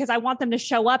discount because I want them to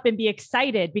show up and be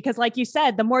excited. Because like you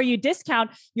said, the more you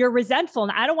discount, you're resentful.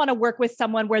 And I don't want to work with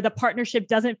someone where the partnership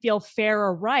doesn't feel fair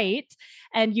or right.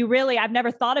 And I've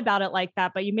never thought about it like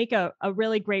that, but you make a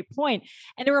really great point.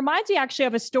 And it reminds me actually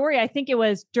of a story. I think it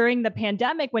was during the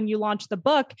pandemic when you launched the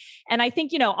book. And I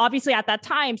think, obviously at that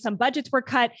time, some budgets were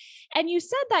cut. And you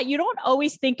said that you don't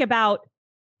always think about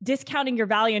discounting your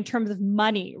value in terms of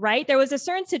money, right? There was a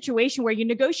certain situation where you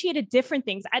negotiated different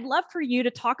things. I'd love for you to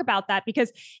talk about that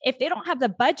because if they don't have the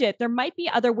budget, there might be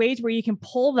other ways where you can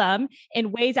pull them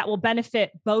in ways that will benefit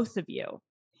both of you.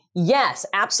 Yes,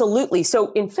 absolutely.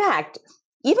 So in fact,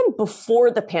 even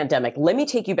before the pandemic, let me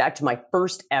take you back to my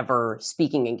first ever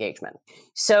speaking engagement.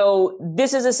 So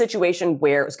this is a situation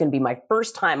where it was going to be my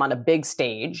first time on a big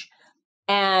stage.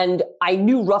 And I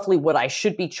knew roughly what I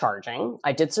should be charging.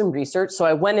 I did some research. So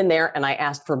I went in there and I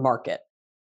asked for market.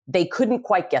 They couldn't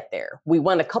quite get there. We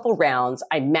went a couple rounds.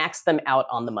 I maxed them out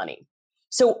on the money.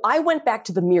 So I went back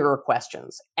to the mirror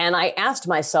questions and I asked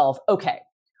myself, okay,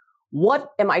 what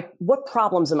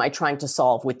problems am I trying to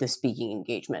solve with this speaking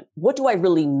engagement? What do I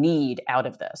really need out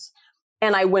of this?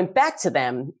 And I went back to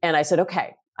them and I said,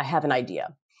 okay, I have an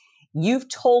idea. You've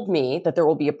told me that there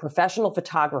will be a professional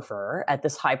photographer at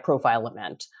this high profile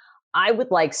event. I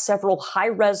would like several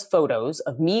high-res photos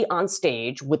of me on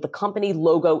stage with the company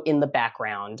logo in the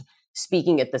background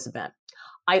speaking at this event.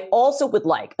 I also would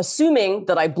like, assuming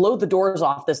that I blow the doors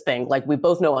off this thing like we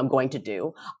both know I'm going to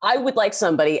do, I would like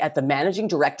somebody at the managing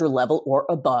director level or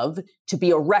above to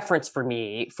be a reference for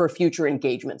me for future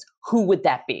engagements. Who would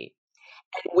that be?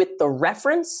 And with the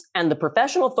reference and the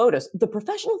professional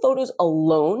photos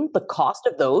alone, the cost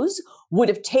of those would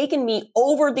have taken me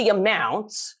over the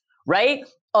amounts, right,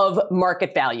 of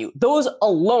market value. Those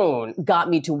alone got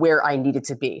me to where I needed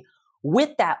to be.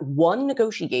 With that one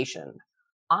negotiation,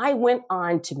 I went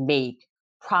on to make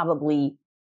probably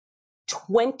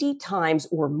 20 times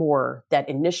or more that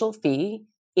initial fee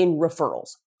in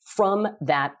referrals from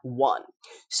that one.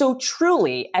 So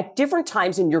truly, at different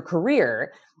times in your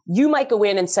career, you might go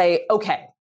in and say, okay,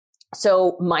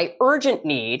 so my urgent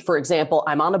need, for example,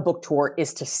 I'm on a book tour,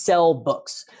 is to sell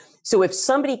books. So if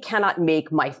somebody cannot make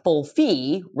my full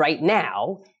fee right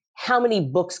now, how many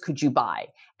books could you buy?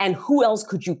 And who else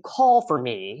could you call for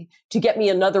me to get me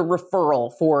another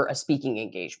referral for a speaking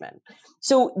engagement?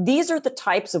 So these are the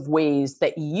types of ways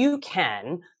that you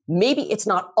can, maybe it's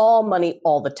not all money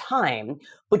all the time,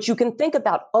 but you can think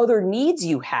about other needs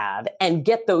you have and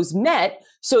get those met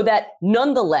so that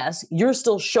nonetheless, you're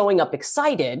still showing up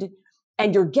excited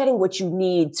and you're getting what you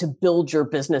need to build your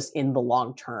business in the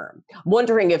long term. I'm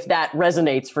wondering if that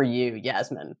resonates for you,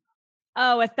 Yasmin.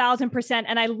 Oh, 1,000%.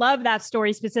 And I love that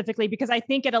story specifically because I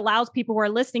think it allows people who are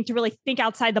listening to really think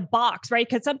outside the box, right?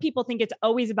 Because some people think it's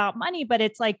always about money, but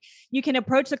it's like you can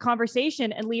approach the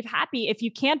conversation and leave happy if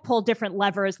you can pull different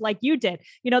levers like you did.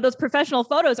 You know, those professional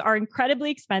photos are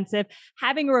incredibly expensive.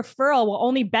 Having a referral will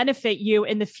only benefit you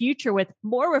in the future with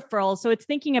more referrals. So it's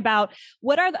thinking about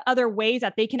what are the other ways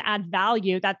that they can add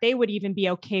value that they would even be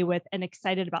okay with and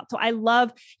excited about. So I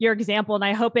love your example, and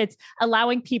I hope it's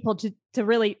allowing people to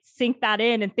really sink that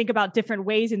in and think about different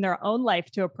ways in their own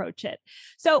life to approach it.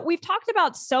 So we've talked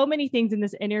about so many things in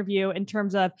this interview in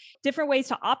terms of different ways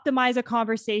to optimize a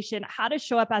conversation, how to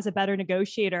show up as a better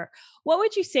negotiator. What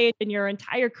would you say in your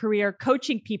entire career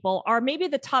coaching people are maybe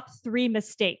the top 3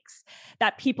 mistakes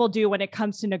that people do when it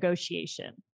comes to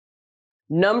negotiation?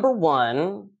 Number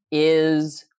 1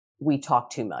 is we talk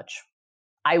too much.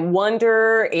 I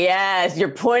wonder, yes, you're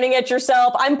pointing at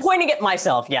yourself. I'm pointing at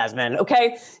myself, Yasmin.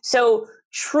 Okay. So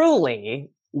truly,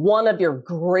 one of your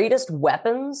greatest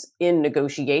weapons in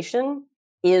negotiation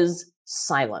is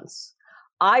silence.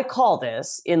 I call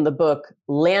this in the book,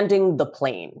 landing the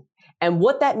plane. And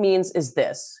what that means is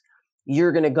this.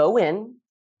 You're going to go in,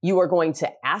 you are going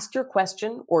to ask your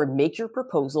question or make your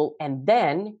proposal, and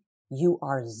then you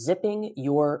are zipping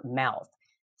your mouth.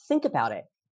 Think about it.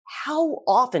 How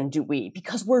often do we,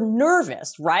 because we're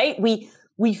nervous, right?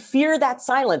 We fear that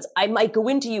silence. I might go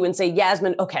into you and say,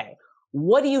 Yasmin, okay,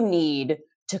 what do you need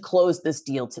to close this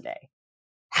deal today?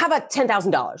 How about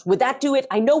 $10,000? Would that do it?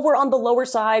 I know we're on the lower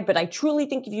side, but I truly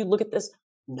think if you look at this,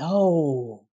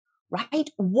 no, right?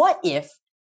 What if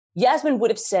Yasmin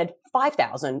would have said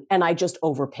 5,000 and I just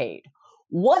overpaid?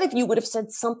 What if you would have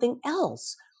said something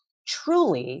else?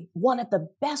 Truly, one of the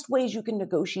best ways you can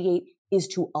negotiate is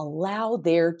to allow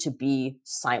there to be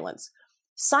silence.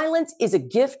 Silence is a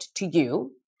gift to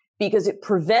you because it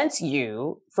prevents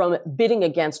you from bidding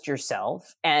against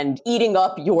yourself and eating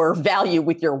up your value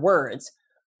with your words.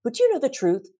 But you know the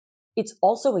truth, it's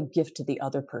also a gift to the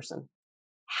other person.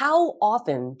 How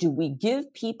often do we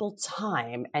give people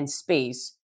time and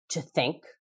space to think,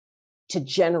 to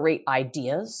generate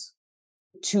ideas,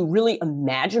 to really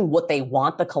imagine what they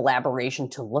want the collaboration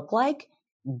to look like?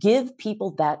 Give people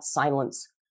that silence.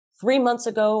 3 months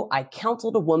ago, I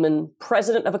counseled a woman,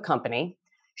 president of a company.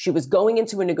 She was going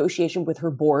into a negotiation with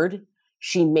her board.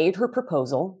 She made her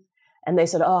proposal and they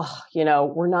said,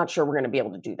 we're not sure we're going to be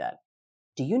able to do that.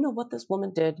 Do you know what this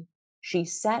woman did? She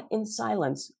sat in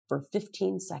silence for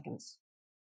 15 seconds.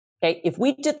 Okay. If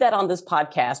we did that on this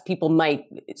podcast, people might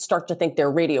start to think their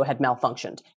radio had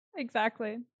malfunctioned.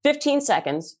 Exactly. 15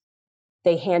 seconds,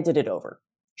 they handed it over.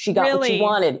 She got what she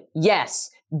wanted. Yes.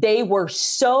 They were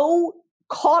so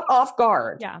caught off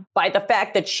guard by the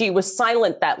fact that she was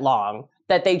silent that long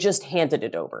that they just handed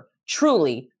it over.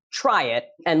 Truly, try it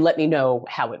and let me know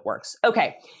how it works.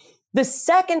 Okay. The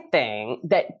second thing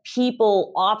that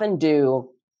people often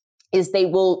do is they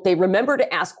remember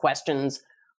to ask questions,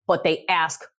 but they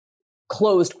ask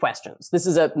closed questions. This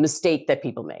is a mistake that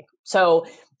people make. So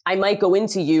I might go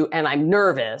into you and I'm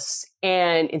nervous.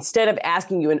 And instead of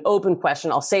asking you an open question,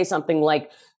 I'll say something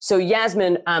like, so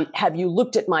Yasmin, have you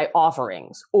looked at my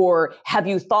offerings? Or have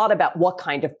you thought about what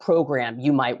kind of program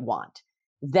you might want?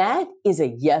 That is a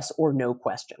yes or no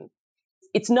question.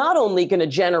 It's not only going to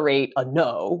generate a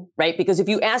no, right? Because if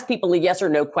you ask people a yes or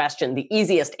no question, the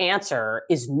easiest answer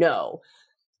is no,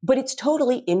 but it's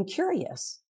totally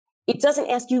incurious. It doesn't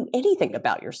ask you anything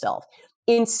about yourself.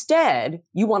 Instead,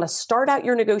 you want to start out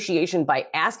your negotiation by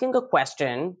asking a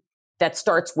question that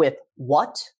starts with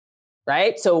what,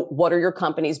 right? So what are your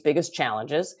company's biggest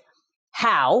challenges?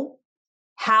 How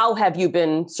have you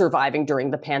been surviving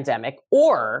during the pandemic?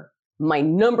 Or my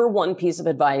number one piece of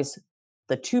advice,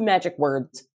 the two magic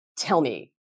words, tell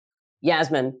me.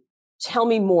 Yasmin, tell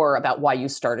me more about why you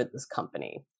started this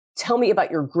company. Tell me about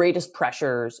your greatest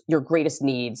pressures, your greatest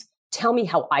needs. Tell me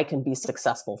how I can be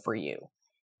successful for you.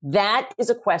 That is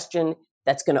a question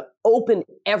that's going to open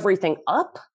everything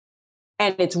up,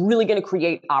 and it's really going to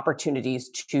create opportunities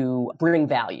to bring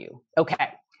value.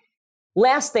 Okay.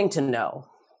 Last thing to know.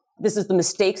 This is the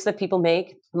mistakes that people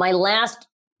make. My last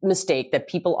mistake that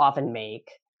people often make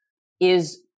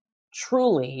is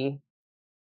truly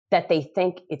that they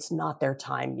think it's not their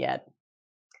time yet.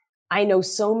 I know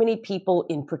so many people,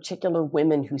 in particular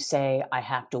women, who say, I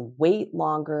have to wait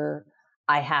longer.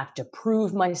 I have to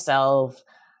prove myself.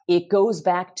 It goes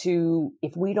back to,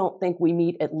 if we don't think we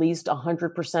meet at least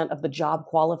 100% of the job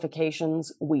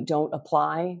qualifications, we don't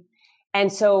apply.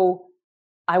 And so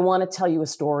I want to tell you a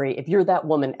story. If you're that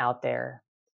woman out there,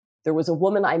 there was a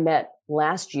woman I met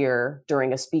last year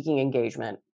during a speaking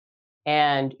engagement,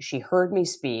 and she heard me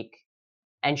speak,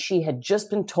 and she had just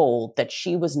been told that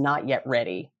she was not yet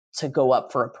ready to go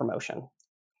up for a promotion.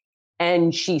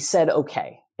 And she said,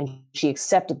 okay. And she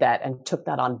accepted that and took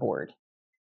that on board.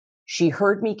 She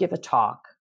heard me give a talk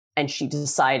and she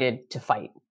decided to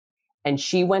fight. And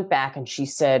she went back and she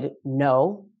said,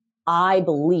 no, I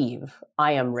believe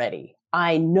I am ready.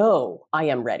 I know I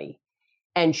am ready.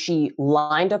 And she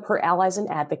lined up her allies and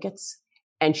advocates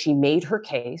and she made her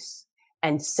case.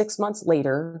 And 6 months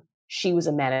later, she was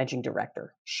a managing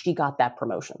director. She got that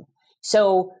promotion.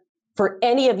 So for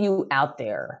any of you out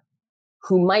there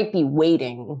who might be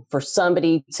waiting for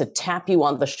somebody to tap you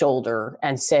on the shoulder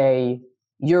and say,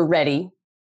 you're ready,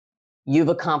 you've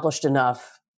accomplished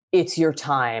enough, it's your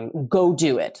time, go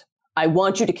do it. I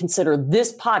want you to consider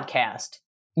this podcast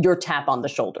your tap on the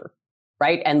shoulder,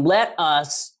 right? And let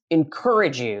us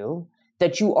encourage you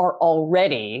that you are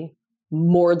already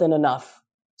more than enough.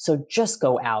 So just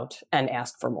go out and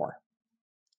ask for more.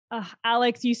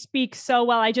 Alex, you speak so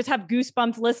well. I just have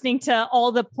goosebumps listening to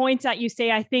all the points that you say.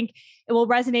 I think it will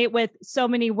resonate with so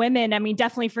many women. I mean,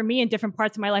 definitely for me in different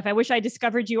parts of my life. I wish I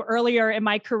discovered you earlier in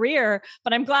my career,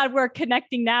 but I'm glad we're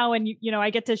connecting now. And, I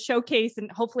get to showcase and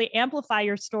hopefully amplify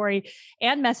your story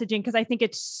and messaging, because I think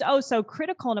it's so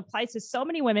critical and applies to so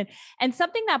many women. And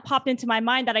something that popped into my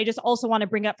mind that I just also want to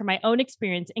bring up from my own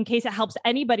experience, in case it helps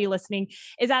anybody listening,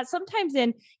 is that sometimes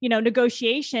in,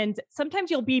 negotiations,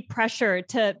 sometimes you'll be pressured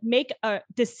to make a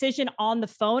decision on the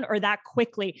phone or that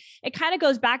quickly. It kind of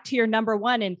goes back to your number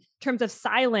one in terms of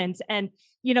silence and,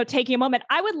 taking a moment.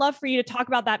 I would love for you to talk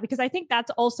about that, because I think that's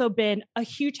also been a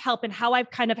huge help in how I've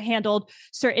kind of handled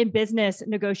certain business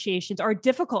negotiations or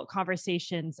difficult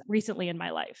conversations recently in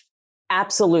my life.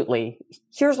 Absolutely.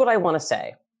 Here's what I want to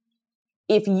say.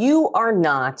 If you are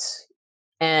not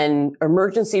an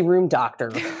emergency room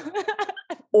doctor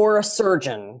or a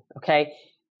surgeon, okay,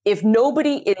 if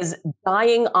nobody is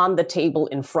dying on the table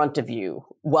in front of you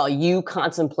while you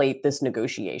contemplate this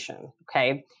negotiation,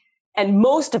 okay, and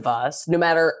most of us, no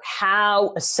matter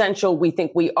how essential we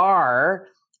think we are,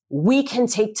 we can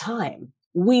take time.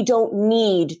 We don't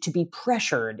need to be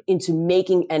pressured into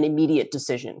making an immediate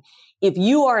decision. If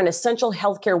you are an essential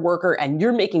healthcare worker and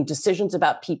you're making decisions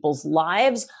about people's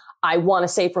lives, I want to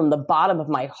say from the bottom of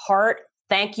my heart,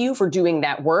 thank you for doing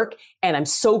that work. And I'm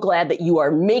so glad that you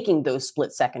are making those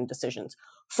split-second decisions.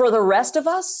 For the rest of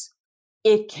us,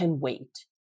 it can wait,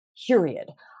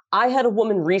 period. I had a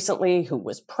woman recently who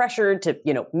was pressured to,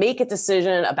 make a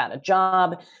decision about a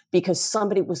job because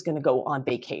somebody was going to go on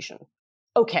vacation.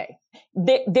 Okay.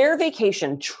 Their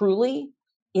vacation truly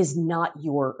is not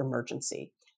your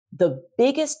emergency. The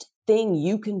biggest thing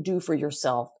you can do for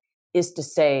yourself is to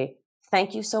say,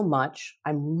 thank you so much.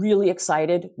 I'm really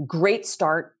excited. Great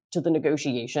start to the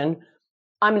negotiation.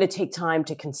 I'm going to take time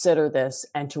to consider this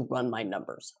and to run my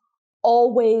numbers.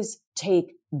 Always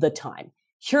take the time.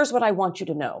 Here's what I want you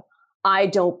to know. I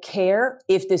don't care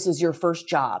if this is your first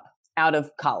job out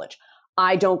of college.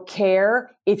 I don't care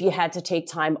if you had to take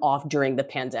time off during the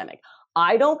pandemic.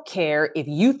 I don't care if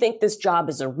you think this job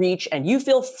is a reach and you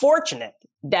feel fortunate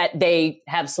that they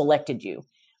have selected you.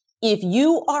 If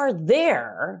you are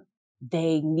there,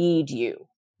 they need you.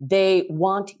 They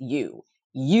want you.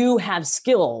 You have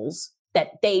skills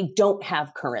that they don't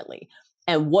have currently.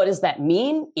 And what does that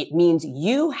mean? It means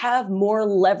you have more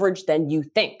leverage than you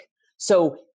think.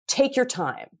 So take your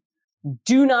time.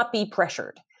 Do not be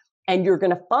pressured. And you're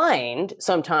going to find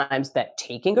sometimes that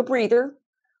taking a breather,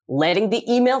 letting the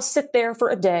email sit there for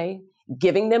a day,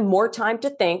 giving them more time to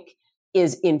think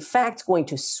is in fact going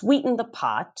to sweeten the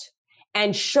pot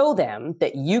and show them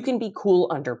that you can be cool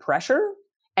under pressure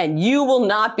and you will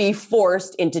not be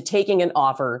forced into taking an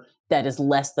offer that is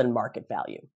less than market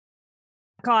value.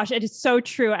 Gosh, it is so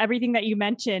true. Everything that you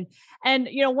mentioned. And,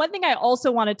 one thing I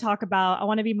also want to talk about, I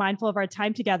want to be mindful of our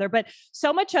time together, but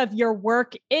so much of your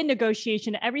work in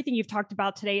negotiation, everything you've talked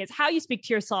about today is how you speak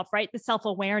to yourself, right? The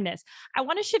self-awareness. I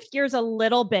want to shift gears a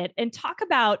little bit and talk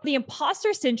about the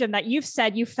imposter syndrome that you've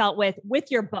said you felt with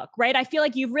your book, right? I feel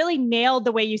like you've really nailed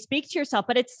the way you speak to yourself,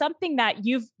 but it's something that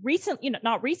you've recently,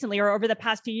 not recently or over the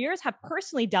past few years have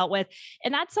personally dealt with.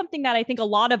 And that's something that I think a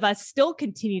lot of us still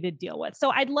continue to deal with.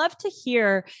 So I'd love to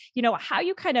hear how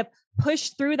you kind of push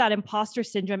through that imposter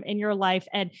syndrome in your life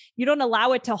and you don't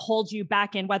allow it to hold you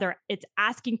back in, whether it's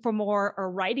asking for more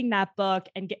or writing that book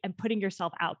and putting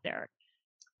yourself out there.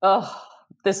 Oh,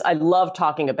 I love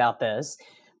talking about this.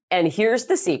 And here's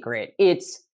the secret.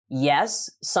 It's, yes,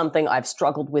 something I've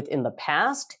struggled with in the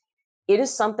past. It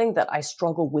is something that I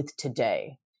struggle with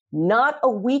today. Not a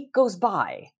week goes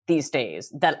by these days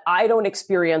that I don't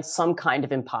experience some kind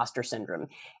of imposter syndrome.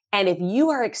 And if you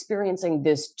are experiencing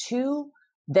this too,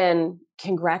 then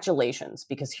congratulations,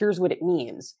 because here's what it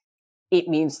means. It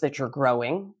means that you're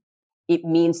growing. It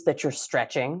means that you're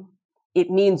stretching. It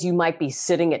means you might be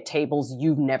sitting at tables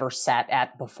you've never sat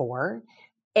at before.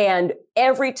 And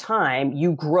every time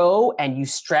you grow and you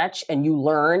stretch and you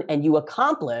learn and you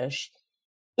accomplish,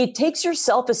 it takes your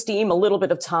self-esteem a little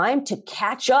bit of time to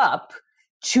catch up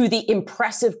to the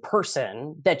impressive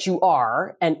person that you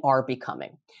are and are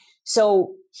becoming.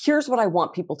 So here's what I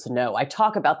want people to know. I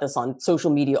talk about this on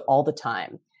social media all the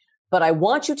time, but I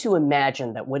want you to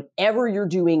imagine that whatever you're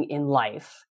doing in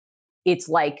life, it's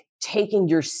like taking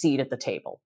your seat at the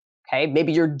table. Okay.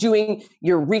 Maybe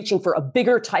you're reaching for a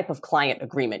bigger type of client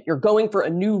agreement. You're going for a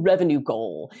new revenue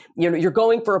goal. You're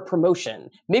going for a promotion.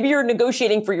 Maybe you're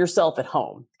negotiating for yourself at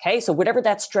home. Okay. So whatever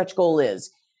that stretch goal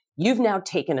is, you've now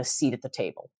taken a seat at the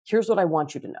table. Here's what I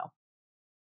want you to know.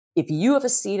 If you have a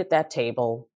seat at that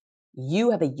table,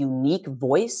 you have a unique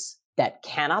voice that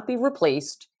cannot be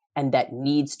replaced and that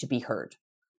needs to be heard.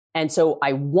 And so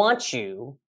I want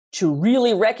you to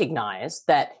really recognize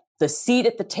that the seat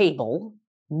at the table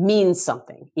means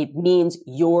something. It means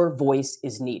your voice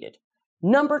is needed.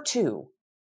 Number two,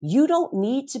 you don't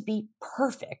need to be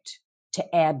perfect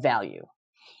to add value.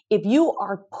 If you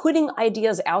are putting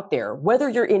ideas out there, whether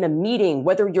you're in a meeting,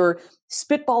 whether you're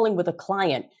spitballing with a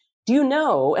client, do you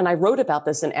know, and I wrote about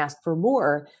this and asked for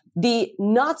more, the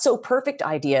not so perfect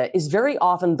idea is very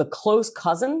often the close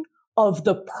cousin of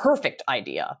the perfect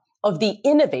idea, of the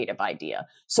innovative idea.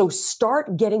 So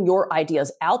start getting your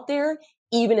ideas out there,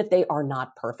 even if they are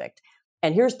not perfect.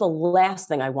 And here's the last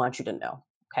thing I want you to know,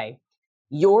 okay?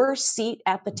 Your seat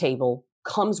at the table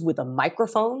comes with a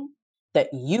microphone that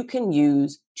you can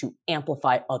use to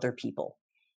amplify other people.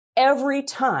 Every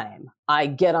time I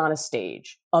get on a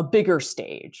stage, a bigger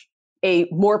stage, a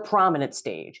more prominent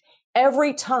stage,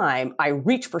 every time I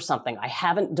reach for something I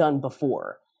haven't done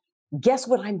before, guess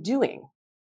what I'm doing?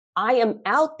 I am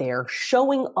out there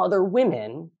showing other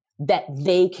women that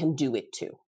they can do it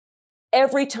too.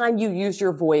 Every time you use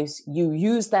your voice, you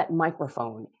use that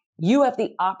microphone, you have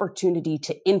the opportunity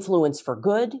to influence for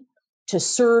good, to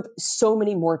serve so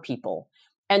many more people.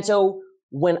 And so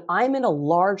when I'm in a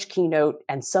large keynote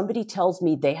and somebody tells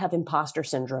me they have imposter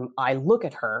syndrome, I look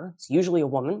at her, it's usually a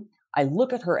woman, I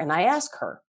look at her and I ask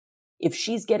her if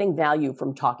she's getting value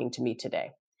from talking to me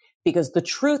today. Because the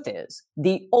truth is,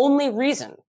 the only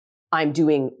reason I'm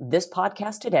doing this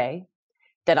podcast today,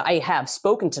 that I have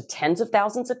spoken to tens of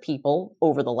thousands of people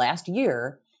over the last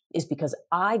year, is because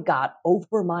I got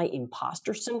over my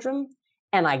imposter syndrome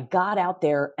and I got out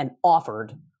there and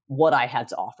offered what I had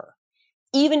to offer.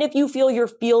 Even if you feel your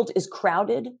field is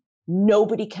crowded,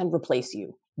 nobody can replace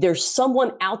you. There's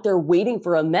someone out there waiting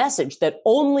for a message that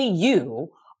only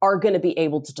you are going to be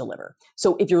able to deliver.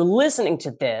 So if you're listening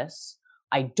to this,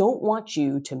 I don't want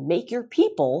you to make your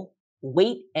people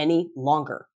wait any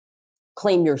longer.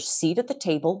 Claim your seat at the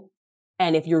table.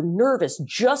 And if you're nervous,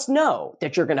 just know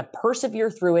that you're going to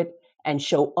persevere through it and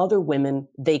show other women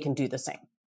they can do the same.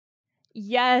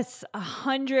 Yes,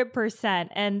 100%.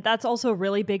 And that's also a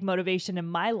really big motivation in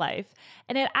my life.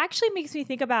 And it actually makes me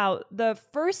think about the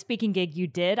first speaking gig you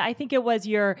did. I think it was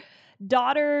your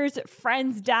daughter's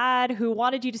friend's dad who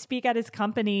wanted you to speak at his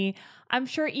company. I'm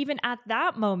sure even at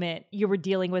that moment, you were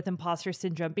dealing with imposter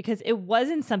syndrome because it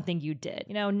wasn't something you did.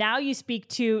 Now you speak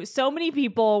to so many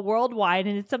people worldwide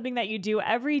and it's something that you do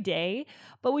every day.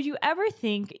 But would you ever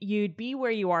think you'd be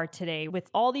where you are today with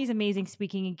all these amazing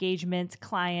speaking engagements,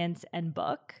 clients, and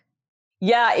book?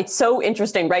 Yeah, it's so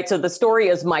interesting, right? So the story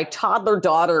is my toddler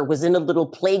daughter was in a little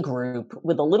play group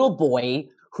with a little boy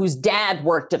whose dad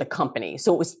worked at a company.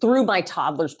 So it was through my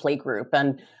toddler's play group.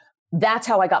 And that's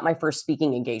how I got my first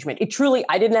speaking engagement.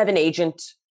 I didn't have an agent,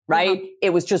 right? Uh-huh. It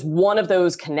was just one of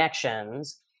those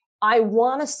connections. I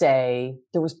want to say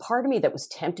there was part of me that was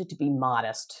tempted to be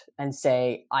modest and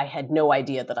say I had no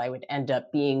idea that I would end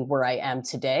up being where I am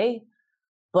today.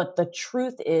 But the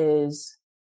truth is,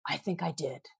 I think I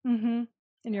did. Mm-hmm.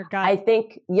 In your gut. I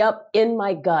think, in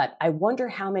my gut. I wonder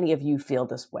how many of you feel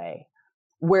this way,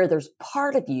 where there's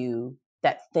part of you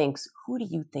that thinks, who do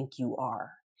you think you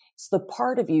are? It's the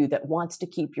part of you that wants to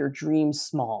keep your dreams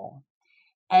small.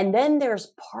 And then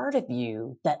there's part of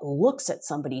you that looks at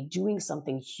somebody doing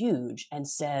something huge and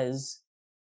says,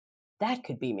 that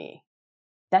could be me.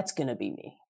 That's going to be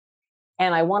me.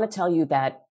 And I want to tell you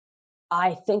that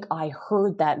I think I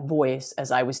heard that voice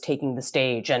as I was taking the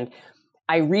stage. And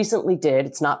I recently did,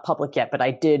 it's not public yet, but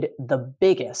I did the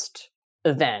biggest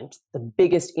event, the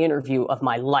biggest interview of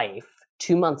my life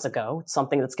 2 months ago. It's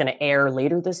something that's going to air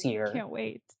later this year. Can't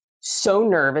wait. So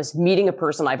nervous, meeting a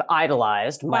person I've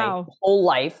idolized my whole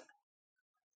life.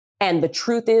 And the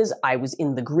truth is, I was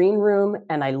in the green room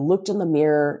and I looked in the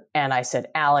mirror and I said,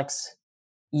 Alex,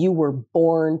 you were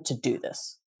born to do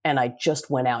this. And I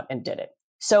just went out and did it.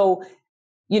 So,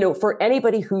 for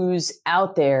anybody who's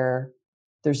out there,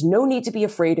 there's no need to be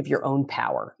afraid of your own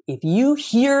power. If you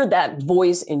hear that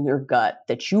voice in your gut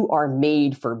that you are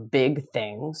made for big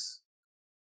things,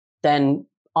 then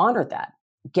honor that.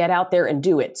 Get out there and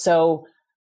do it. So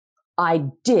I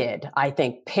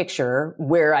think, picture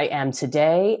where I am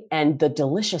today. And the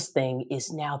delicious thing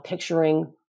is now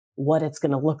picturing what it's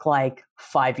going to look like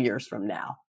 5 years from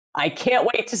now. I can't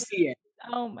wait to see it.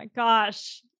 Oh my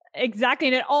gosh. Exactly.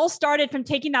 And it all started from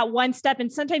taking that one step. And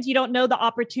sometimes you don't know the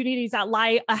opportunities that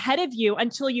lie ahead of you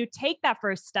until you take that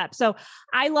first step. So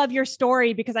I love your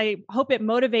story because I hope it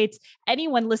motivates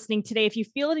anyone listening today. If you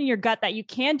feel it in your gut that you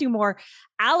can do more,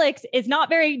 Alex is not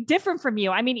very different from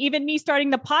you. I mean, even me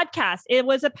starting the podcast, it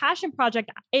was a passion project.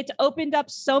 It's opened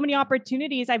up so many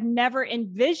opportunities I've never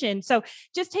envisioned. So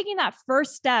just taking that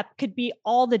first step could be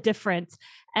all the difference.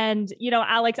 And,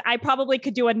 Alex, I probably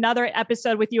could do another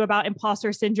episode with you about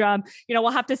imposter syndrome. We'll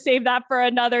have to save that for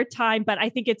another time, but I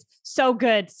think it's so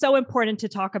good, so important to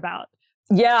talk about.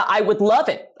 Yeah, I would love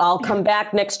it. I'll come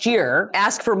back next year.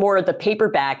 Ask for More. The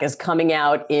paperback is coming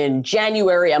out in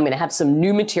January. I'm going to have some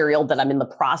new material that I'm in the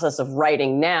process of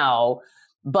writing now.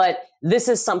 But this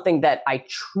is something that I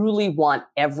truly want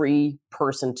every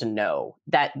person to know,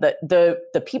 that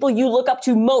the people you look up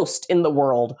to most in the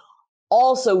world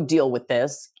also deal with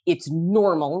this. It's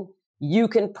normal. You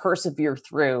can persevere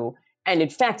through. And in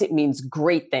fact, it means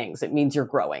great things. It means you're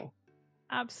growing.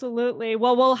 Absolutely.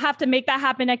 Well, we'll have to make that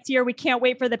happen next year. We can't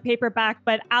wait for the paperback.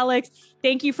 But Alex,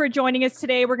 thank you for joining us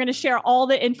today. We're going to share all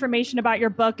the information about your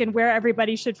book and where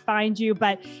everybody should find you.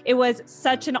 But it was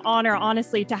such an honor,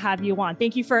 honestly, to have you on.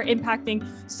 Thank you for impacting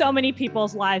so many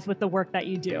people's lives with the work that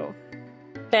you do.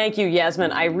 Thank you,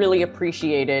 Yasmin. I really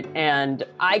appreciate it. And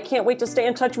I can't wait to stay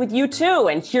in touch with you too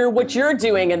and hear what you're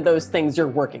doing and those things you're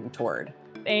working toward.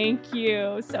 Thank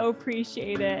you. So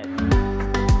appreciate it.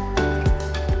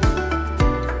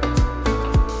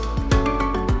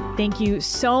 Thank you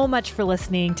so much for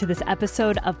listening to this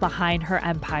episode of Behind Her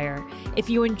Empire. If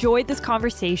you enjoyed this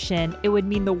conversation, it would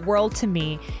mean the world to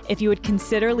me if you would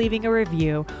consider leaving a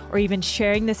review or even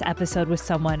sharing this episode with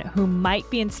someone who might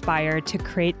be inspired to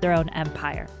create their own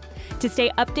empire. To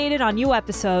stay updated on new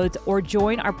episodes or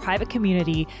join our private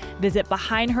community, visit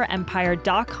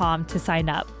behindherempire.com to sign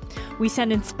up. We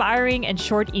send inspiring and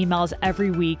short emails every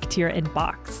week to your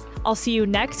inbox. I'll see you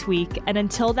next week, and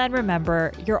until then,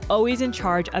 remember, you're always in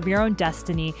charge of your own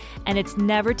destiny, and it's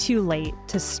never too late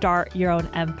to start your own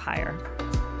empire.